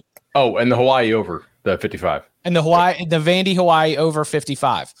point. Oh, and the Hawaii over the 55. And the Vandy Hawaii over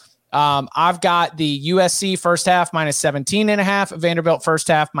 55. I've got the USC first half minus 17.5, Vanderbilt first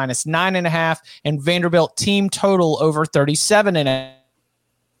half minus 9.5, and Vanderbilt team total over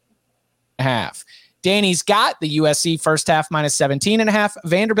 37.5. Danny's got the USC first half minus 17.5,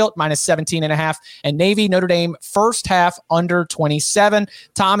 Vanderbilt minus 17.5, and Navy Notre Dame first half under 27.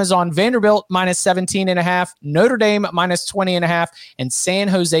 Tom is on Vanderbilt minus 17.5, Notre Dame minus 20.5, and San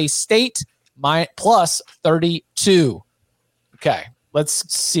Jose State plus 32. Okay,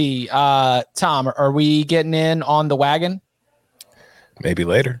 let's see. Tom, are we getting in on the wagon? Maybe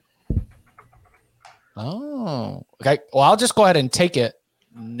later. Oh, okay. Well, I'll just go ahead and take it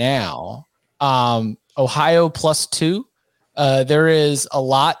now. Ohio plus 2. There is a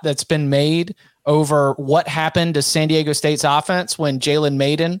lot that's been made over what happened to San Diego State's offense when Jalen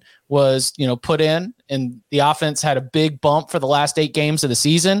Maiden was, put in, and the offense had a big bump for the last 8 games of the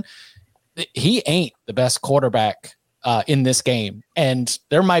season. He ain't the best quarterback in this game, and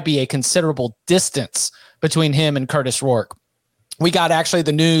there might be a considerable distance between him and Curtis Rourke. We got actually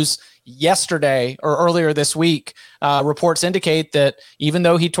the news yesterday or earlier this week. Reports indicate that even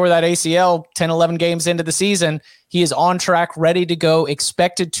though he tore that ACL 10, 11 games into the season, he is on track, ready to go,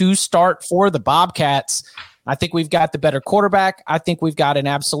 expected to start for the Bobcats. I think we've got the better quarterback. I think we've got an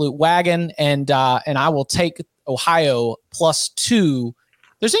absolute wagon, and I will take Ohio plus 2.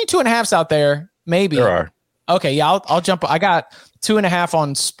 There's any 2.5s out there. Maybe there are. Okay. Yeah. I'll jump. I got 2.5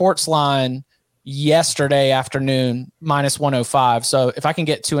 on Sportsline yesterday afternoon, minus 105. So if I can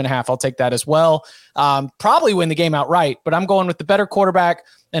get 2.5, I'll take that as well. Probably win the game outright, but I'm going with the better quarterback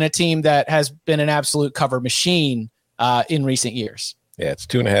and a team that has been an absolute cover machine in recent years. Yeah. It's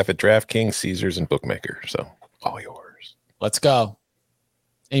 2.5 at DraftKings, Caesars, and Bookmaker. So all yours. Let's go.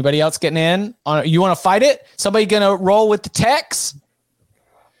 Anybody else getting in on? You want to fight it? Somebody going to roll with the text?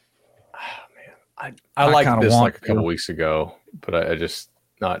 I liked this like a couple weeks ago, but I just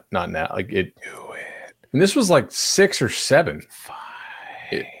not now. Like it. And this was like 6 or 7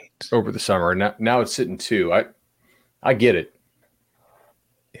 over the summer. Now it's sitting 2. I get it.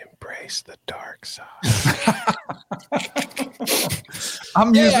 Embrace the dark side.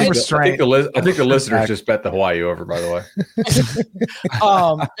 I'm using restraint. I think the listeners just bet the Hawaii over, by the way.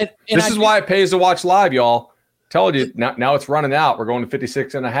 This is why it pays to watch live, y'all. Told you. Now it's running out. We're going to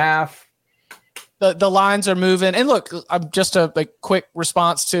 56.5. The lines are moving. And look, I'm just a quick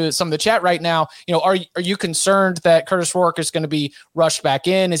response to some of the chat right now. Are you concerned that Curtis Rourke is going to be rushed back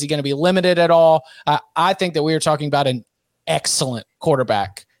in? Is he going to be limited at all? I think that we are talking about an excellent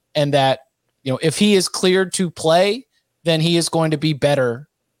quarterback, and that, if he is cleared to play, then he is going to be better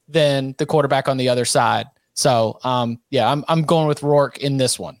than the quarterback on the other side. So, I'm going with Rourke in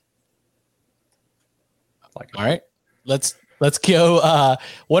this one. All right, let's go.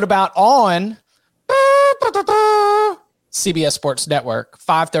 What about on CBS Sports Network,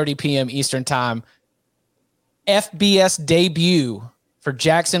 5:30 p.m. Eastern Time? FBS debut for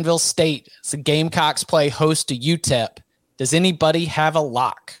Jacksonville State. It's the Gamecocks play host to UTEP. Does anybody have a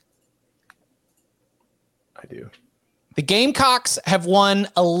lock? I do. The Gamecocks have won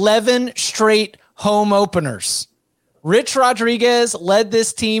 11 straight home openers. Rich Rodriguez led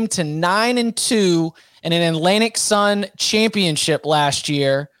this team to 9-2 in an Atlantic Sun championship last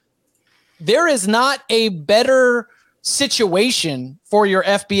year. There is not a better situation for your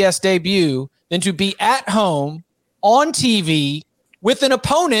FBS debut than to be at home on TV with an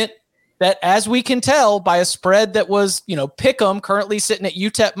opponent that, as we can tell by a spread that was, pick 'em, currently sitting at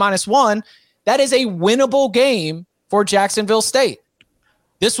UTEP -1, that is a winnable game for Jacksonville State.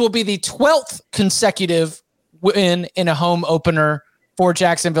 This will be the 12th consecutive win in a home opener for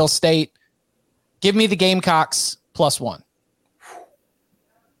Jacksonville State. Give me the Gamecocks +1.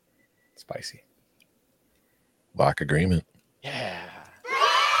 Spicy. Lock agreement. Yeah.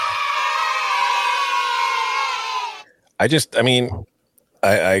 I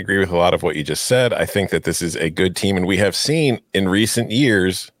agree with a lot of what you just said. I think that this is a good team, and we have seen in recent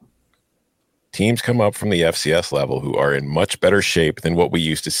years teams come up from the FCS level who are in much better shape than what we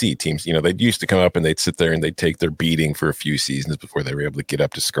used to see. Teams, they'd used to come up and they'd sit there and they'd take their beating for a few seasons before they were able to get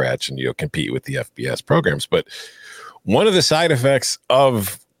up to scratch and, compete with the FBS programs. But one of the side effects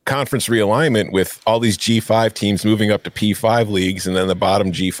of conference realignment with all these G5 teams moving up to P5 leagues and then the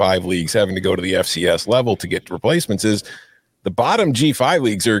bottom G5 leagues having to go to the FCS level to get replacements is the bottom G5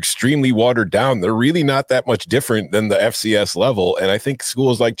 leagues are extremely watered down. They're really not that much different than the FCS level. And I think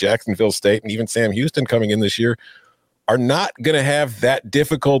schools like Jacksonville State and even Sam Houston coming in this year are not going to have that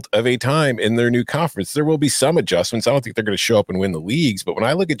difficult of a time in their new conference. There will be some adjustments. I don't think they're going to show up and win the leagues. But when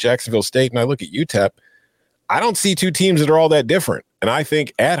I look at Jacksonville State and I look at UTEP, I don't see two teams that are all that different. And I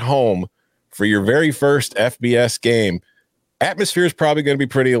think at home for your very first FBS game, atmosphere is probably going to be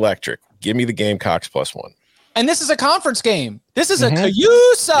pretty electric. Give me the Gamecocks +1. And this is a conference game. This is a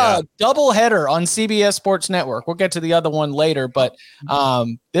Cayusa doubleheader on CBS Sports Network. We'll get to the other one later, but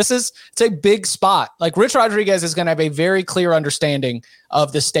it's a big spot. Like Rich Rodriguez is going to have a very clear understanding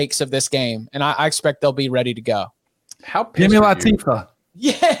of the stakes of this game, and I expect they'll be ready to go. How Give me Latifah.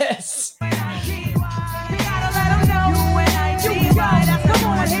 Yes.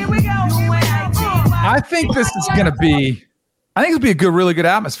 I think this is going to be. I think it'll be a really good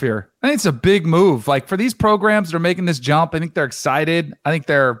atmosphere. I think it's a big move. Like for these programs that are making this jump, I think they're excited. I think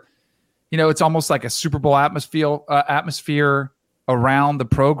they're, it's almost like a Super Bowl atmosphere around the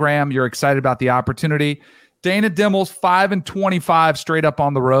program. You're excited about the opportunity. Dana Dimmel's 5-25 straight up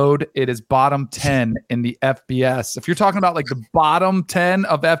on the road. It is bottom 10 in the FBS. If you're talking about like the bottom 10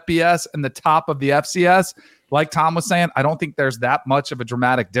 of FBS and the top of the FCS, like Tom was saying, I don't think there's that much of a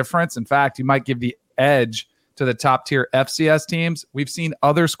dramatic difference. In fact, you might give the edge to the top tier FCS teams. We've seen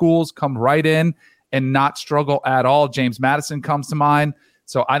other schools come right in and not struggle at all. James Madison comes to mind.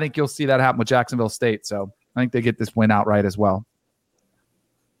 So I think you'll see that happen with Jacksonville State. So I think they get this win outright as well.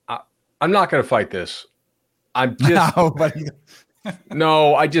 I'm not going to fight this. I'm just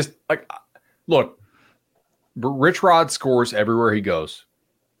no, I just look, Rich Rod scores everywhere he goes.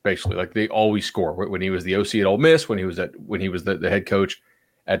 Basically, like they always score. When he was the OC at Ole Miss, when he was the head coach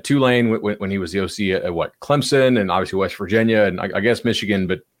at Tulane, when he was the OC at Clemson, and obviously West Virginia, and I guess Michigan,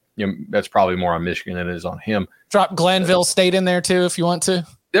 but that's probably more on Michigan than it is on him. Drop Glenville State in there too if you want to.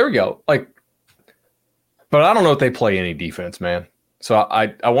 There we go. But I don't know if they play any defense, man. So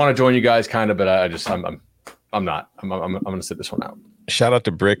I want to join you guys kind of, but I'm not. I'm going to sit this one out. Shout out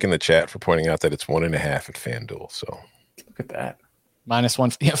to Brick in the chat for pointing out that it's 1.5 at FanDuel. So look at that.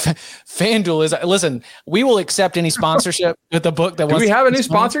 -1. Yeah, FanDuel is. Listen, we will accept any sponsorship with the book that. Do we have a new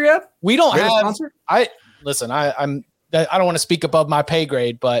sponsor yet? We don't have a sponsor. I don't want to speak above my pay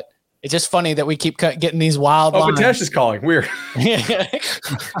grade, but it's just funny that we keep getting these wild. Oh, Mitesh is calling. Weird.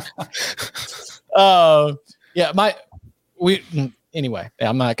 Anyway,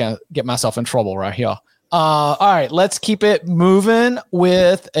 I'm not gonna get myself in trouble right here. All right, let's keep it moving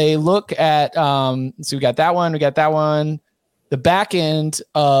with a look at. So we got that one. We got that one. The back end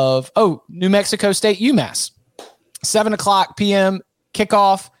of New Mexico State, UMass, 7:00 p.m.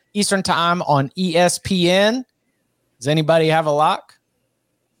 kickoff Eastern time on ESPN. Does anybody have a lock?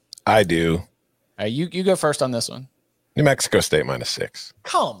 I do. You go first on this one. New Mexico State -6.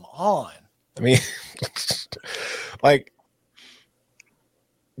 Come on. I mean,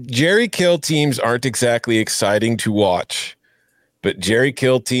 Jerry Kill teams aren't exactly exciting to watch, but Jerry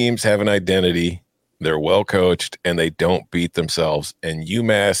Kill teams have an identity. They're well coached and they don't beat themselves. And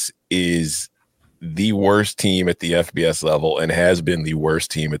UMass is the worst team at the FBS level and has been the worst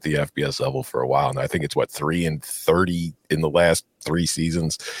team at the FBS level for a while. And I think it's 3-30 in the last 3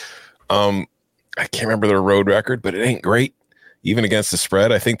 seasons. I can't remember their road record, but it ain't great. Even against the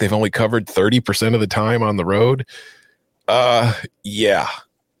spread, I think they've only covered 30% of the time on the road. Yeah.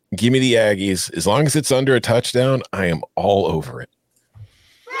 Give me the Aggies. As long as it's under a touchdown, I am all over it.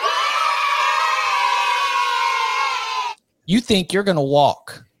 You think you're going to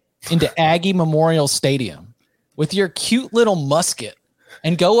walk into Aggie Memorial Stadium with your cute little musket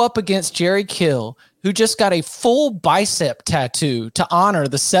and go up against Jerry Kill, who just got a full bicep tattoo to honor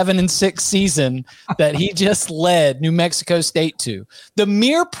the 7-6 season that he just led New Mexico State to. The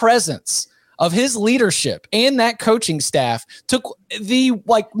mere presence of his leadership and that coaching staff took the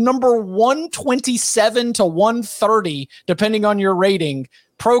number 127 to 130, depending on your rating,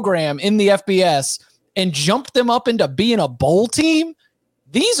 program in the FBS and jumped them up into being a bowl team.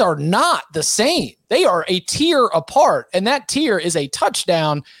 These are not the same. They are a tier apart, and that tier is a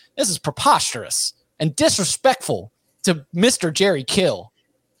touchdown. This is preposterous. and disrespectful to Mr. Jerry Kill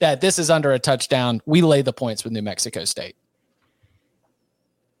that this is under a touchdown. We lay the points with New Mexico State.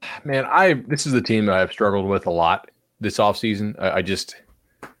 Man, this is the team that I've struggled with a lot this offseason.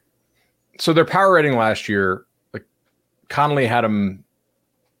 So their power rating last year, like Connolly had them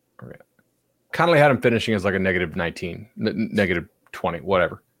finishing as like a negative 19, negative 20,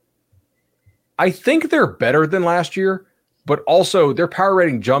 whatever. I think they're better than last year, but also their power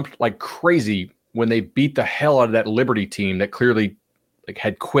rating jumped like crazy when they beat the hell out of that Liberty team that clearly like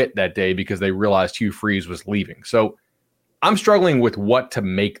had quit that day because they realized Hugh Freeze was leaving. So I'm struggling with what to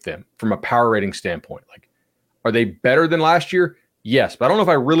make them from a power rating standpoint. Like, are they better than last year? Yes, but I don't know if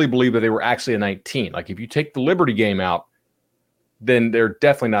I really believe that they were actually a 19. Like, if you take the Liberty game out, then they're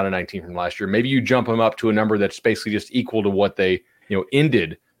definitely not a 19 from last year. Maybe you jump them up to a number that's basically just equal to what they,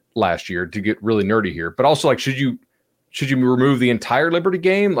 ended last year, to get really nerdy here. But also, like, should you remove the entire Liberty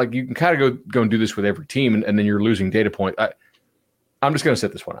game? Like, you can kind of go and do this with every team, and then you're losing data point. I'm just going to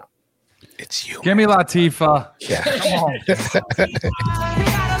sit this one out. It's you. Give me Latifah. Yeah.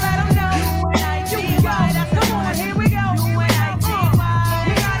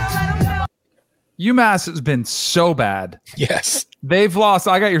 UMass has been so bad. Yes. They've lost.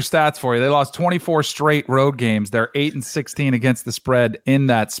 I got your stats for you. They lost 24 straight road games. They're 8-16 against the spread in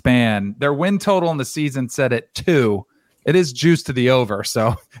that span. Their win total in the season set at 2. It is juiced to the over,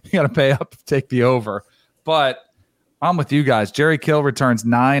 so you got to pay up to take the over. But I'm with you guys. Jerry Kill returns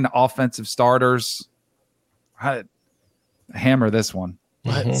 9 offensive starters. I hammer this one.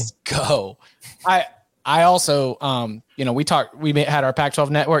 Let's go. I also, we had our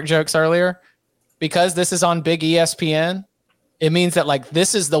Pac-12 network jokes earlier. Because this is on big ESPN, it means that like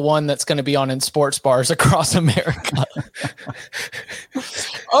this is the one that's going to be on in sports bars across America.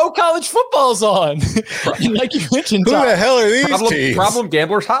 Oh, college football's on. And like you mentioned, who Tom, the hell are these teams? Problem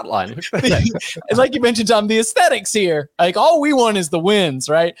Gamblers Hotline. And like you mentioned, Tom, the aesthetics here, like all we want is the wins,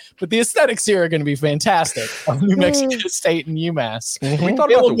 right? But the aesthetics here are going to be fantastic. New Mexico State and UMass. Can we talk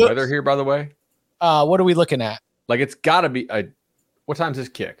about the weather here, by the way? What are we looking at? Like, it's got to be what time's this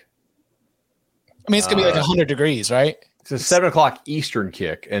kick? I mean, it's gonna be like 100 degrees, right? It's a 7:00 Eastern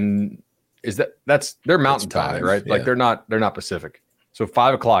kick, and that's their mountain time, right? Yeah. Like they're not Pacific. So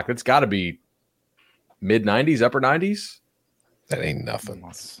 5 o'clock. That's got to be mid 90s, upper 90s. That ain't nothing.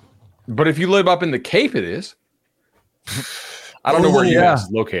 But if you live up in the Cape, it is. I don't know where UMass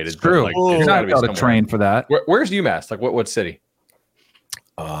is located. It's true. Like, you're not got to train for that. Where's UMass? Like what city?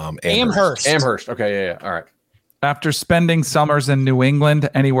 Amherst. Amherst. Okay, yeah. All right. After spending summers in New England,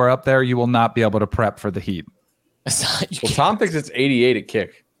 anywhere up there, you will not be able to prep for the heat. Well, Tom thinks it's 88 at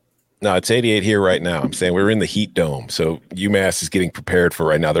kick. No, it's 88 here right now. I'm saying we're in the heat dome. So UMass is getting prepared for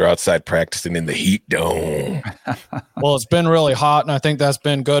right now. They're outside practicing in the heat dome. Well, it's been really hot, and I think that's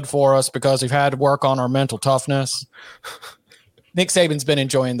been good for us because we've had to work on our mental toughness. Nick Saban's been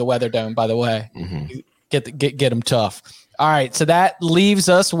enjoying the weather dome, by the way. Mm-hmm. Get him tough. All right, so that leaves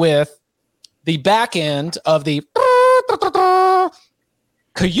us with the back end of the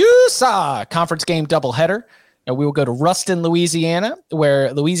Cayusa conference game doubleheader. And we will go to Ruston, Louisiana,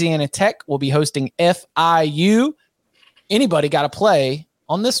 where Louisiana Tech will be hosting FIU. Anybody got to play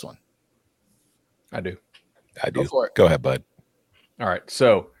on this one? I do. Go ahead, bud. All right.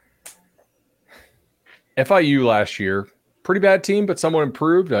 So FIU last year, pretty bad team, but somewhat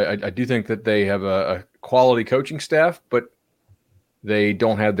improved. I do think that they have a quality coaching staff, but they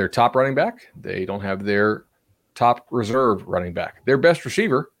don't have their top running back. They don't have their top reserve running back. Their best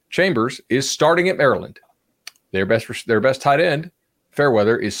receiver, Chambers, is starting at Maryland. Their best tight end,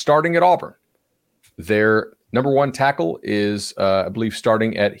 Fairweather, is starting at Auburn. Their number one tackle is, I believe,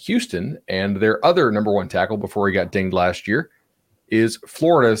 starting at Houston. And their other number one tackle, before he got dinged last year, is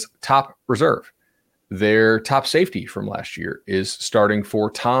Florida's top reserve. Their top safety from last year is starting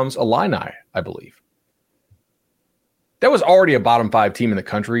for Tom's Illini, I believe. That was already a bottom 5 team in the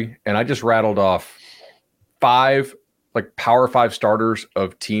country, and I just rattled off 5 like Power 5 starters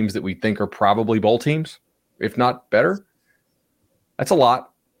of teams that we think are probably bowl teams, if not better. That's a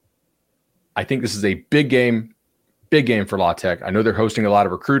lot. I think this is a big game for La Tech. I know they're hosting a lot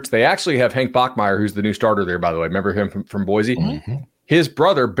of recruits. They actually have Hank Bachmeier, who's the new starter there, by the way. Remember him from Boise? Mm-hmm. His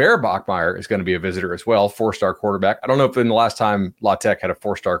brother, Bear Bachmeier, is going to be a visitor as well, 4-star quarterback. I don't know if in the last time La Tech had a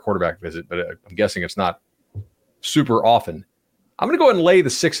 4-star quarterback visit, but I'm guessing it's not super often. I'm going to go ahead and lay the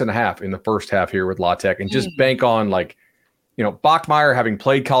 6.5 in the first half here with La Tech and just bank on Bachmeier having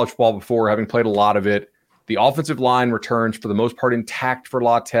played college football before, having played a lot of it. The offensive line returns for the most part intact for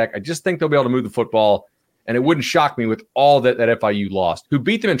La Tech. I just think they'll be able to move the football, and it wouldn't shock me with all that FIU lost, who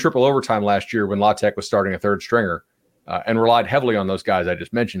beat them in triple overtime last year when La Tech was starting a third stringer and relied heavily on those guys I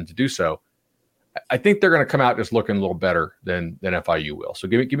just mentioned to do so. I think they're going to come out just looking a little better than FIU will. So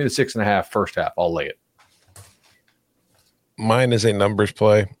give me the 6.5 first half. I'll lay it. Mine is a numbers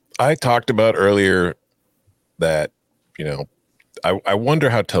play. I talked about earlier that, I wonder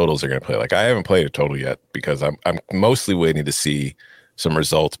how totals are going to play. Like, I haven't played a total yet because I'm mostly waiting to see some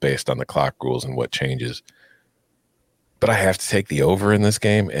results based on the clock rules and what changes. But I have to take the over in this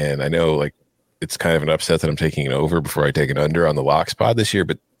game, and I know like it's kind of an upset that I'm taking an over before I take an under on the lock spot this year.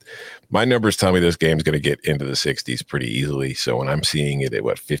 But my numbers tell me this game's going to get into the 60s pretty easily. So when I'm seeing it at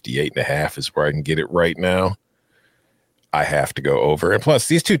 58.5 is where I can get it right now. I have to go over. And plus,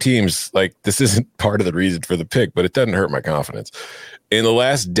 these two teams, like, this isn't part of the reason for the pick, but it doesn't hurt my confidence. In the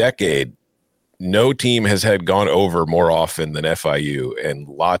last decade, no team has had gone over more often than FIU, and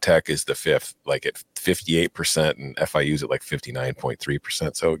La Tech is the fifth, like at 58%, and FIU's at like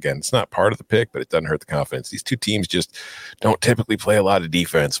 59.3%. So again, it's not part of the pick, but it doesn't hurt the confidence. These two teams just don't typically play a lot of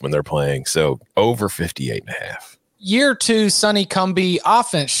defense when they're playing. So over 58.5. Year 2, Sonny Cumbie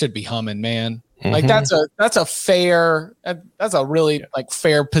offense should be humming, man. Like that's a really like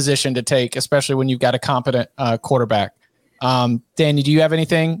fair position to take, especially when you've got a competent quarterback. Danny, do you have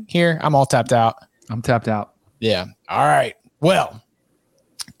anything here? I'm all tapped out. I'm tapped out. Yeah. All right. Well,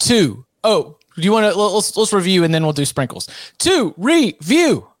 do you want to let's review and then we'll do sprinkles. 2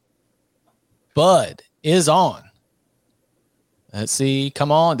 review. Bud is on. Let's see.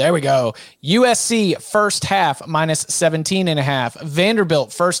 Come on. There we go. USC first half minus 17.5.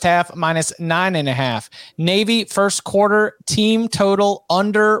 Vanderbilt first half minus 9.5. Navy first quarter team total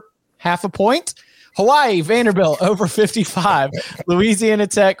under half a point. Hawaii, Vanderbilt over 55. Louisiana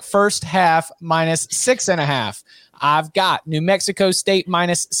Tech first half minus 6.5. I've got New Mexico State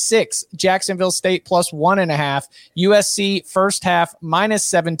minus 6, Jacksonville State plus 1.5, USC first half minus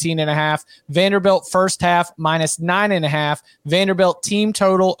 17.5, Vanderbilt first half minus 9.5, Vanderbilt team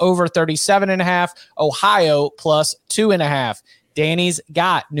total over 37.5, Ohio plus 2.5. Danny's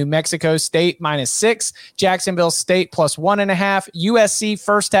got New Mexico State minus 6, Jacksonville State plus 1.5, USC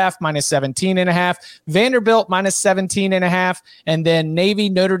first half minus 17.5, Vanderbilt minus 17.5, and then Navy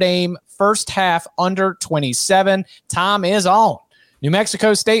Notre Dame first half under 27. Tom is on. New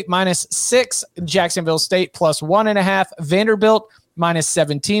Mexico State minus 6, Jacksonville State plus 1.5, Vanderbilt minus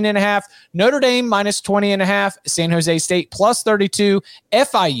 17.5, Notre Dame minus 20.5, San Jose State plus 32,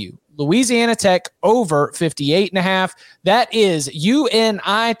 FIU Louisiana Tech over 58.5. That is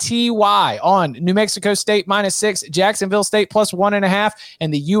UNITY on New Mexico State minus 6, Jacksonville State plus 1.5,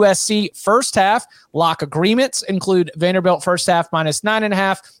 and the USC first half. Lock agreements include Vanderbilt first half minus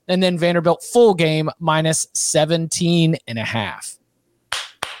 9.5, and then Vanderbilt full game minus 17.5.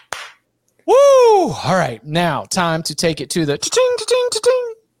 Woo! All right, now time to take it to the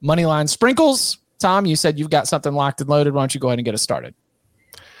money line sprinkles. Tom, you said you've got something locked and loaded. Why don't you go ahead and get us started?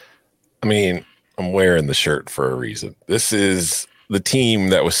 I mean, I'm wearing the shirt for a reason. This is the team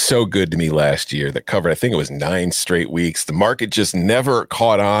that was so good to me last year that covered, I think it was 9 straight weeks. The market just never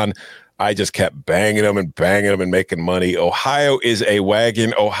caught on. I just kept banging them and making money. Ohio is a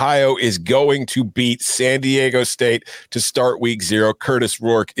wagon. Ohio is going to beat San Diego State to start week 0. Curtis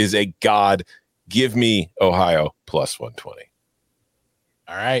Rourke is a god. Give me Ohio plus 120.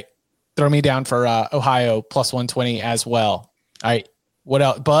 All right. Throw me down for Ohio plus 120 as well. All right. What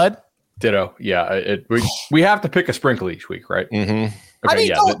else, Bud? Ditto. Yeah, we have to pick a sprinkle each week, right? Mm-hmm. Okay,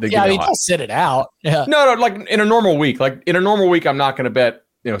 don't sit it out. Yeah. No, like in a normal week. I'm not going to bet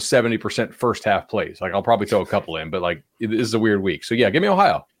 70% first half plays. Like I'll probably throw a couple in, but like this is a weird week. So yeah, give me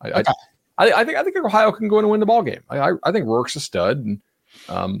Ohio. I think Ohio can go in and win the ball game. I think Rourke's a stud, and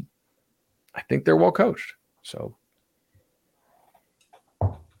I think they're well coached. So.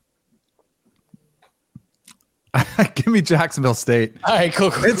 Give me Jacksonville State. All right,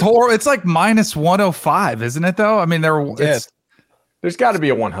 cool. It's horrible. It's like minus 105, isn't it? Though I mean, there's got to be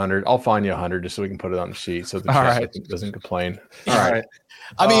a 100. I'll find you 100 just so we can put it on the sheet so the chat doesn't complain. All right.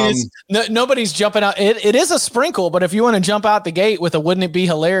 I mean, nobody's jumping out. It is a sprinkle, but if you want to jump out the gate with a "Wouldn't it be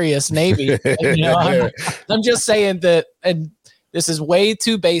hilarious?" Navy, I'm just saying that, and this is way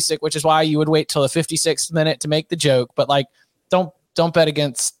too basic, which is why you would wait till the 56th minute to make the joke. But like, don't bet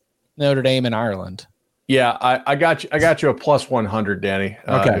against Notre Dame in Ireland. Yeah, I got you. I got you a plus 100, Danny.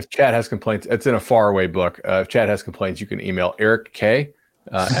 Okay. If Chad has complaints, it's in a faraway book. If Chad has complaints, you can email Eric K.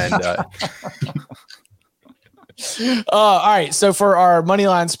 All right. So for our money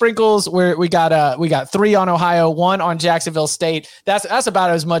line sprinkles, we got 3 on Ohio, 1 on Jacksonville State. That's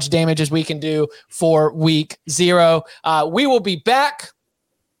about as much damage as we can do for week 0. We will be back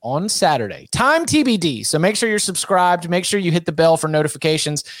on Saturday. Time TBD. So make sure you're subscribed. Make sure you hit the bell for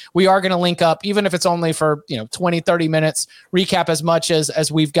notifications. We are going to link up, even if it's only for 20, 30 minutes, recap as much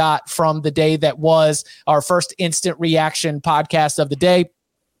as we've got from the day that was our first instant reaction podcast of the day.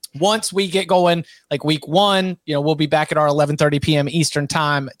 Once we get going, like week one, we'll be back at our 11:30 p.m. Eastern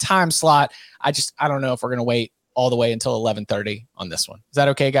time slot. I don't know if we're going to wait all the way until 11:30 on this one. Is that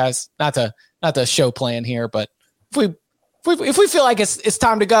okay, guys? Not the show plan here, but if we feel like it's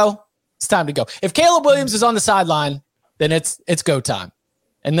time to go, it's time to go. If Caleb Williams is on the sideline, then it's go time.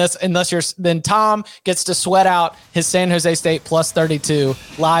 Then Tom gets to sweat out his San Jose State plus 32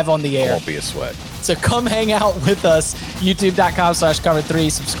 live on the air. It won't be a sweat. So come hang out with us,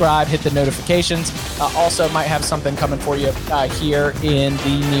 youtube.com/cover3, subscribe, hit the notifications. Also might have something coming for you here in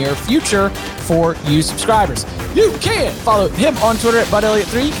the near future for you subscribers. You can follow him on Twitter at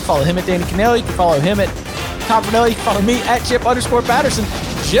BudElliott3. You can follow him at Danny Cannell. You can follow him at Tom Fernelli. You can follow me at Chip_Patterson.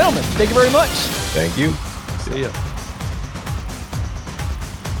 Gentlemen, thank you very much. Thank you. See ya.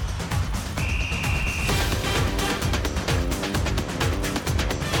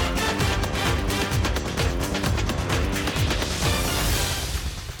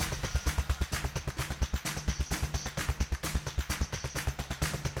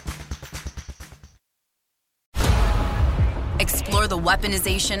 Explore the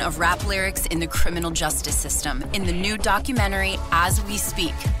weaponization of rap lyrics in the criminal justice system in the new documentary, As We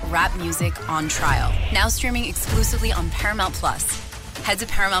Speak, Rap Music on Trial. Now streaming exclusively on Paramount+. Head to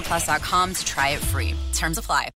ParamountPlus.com to try it free. Terms apply.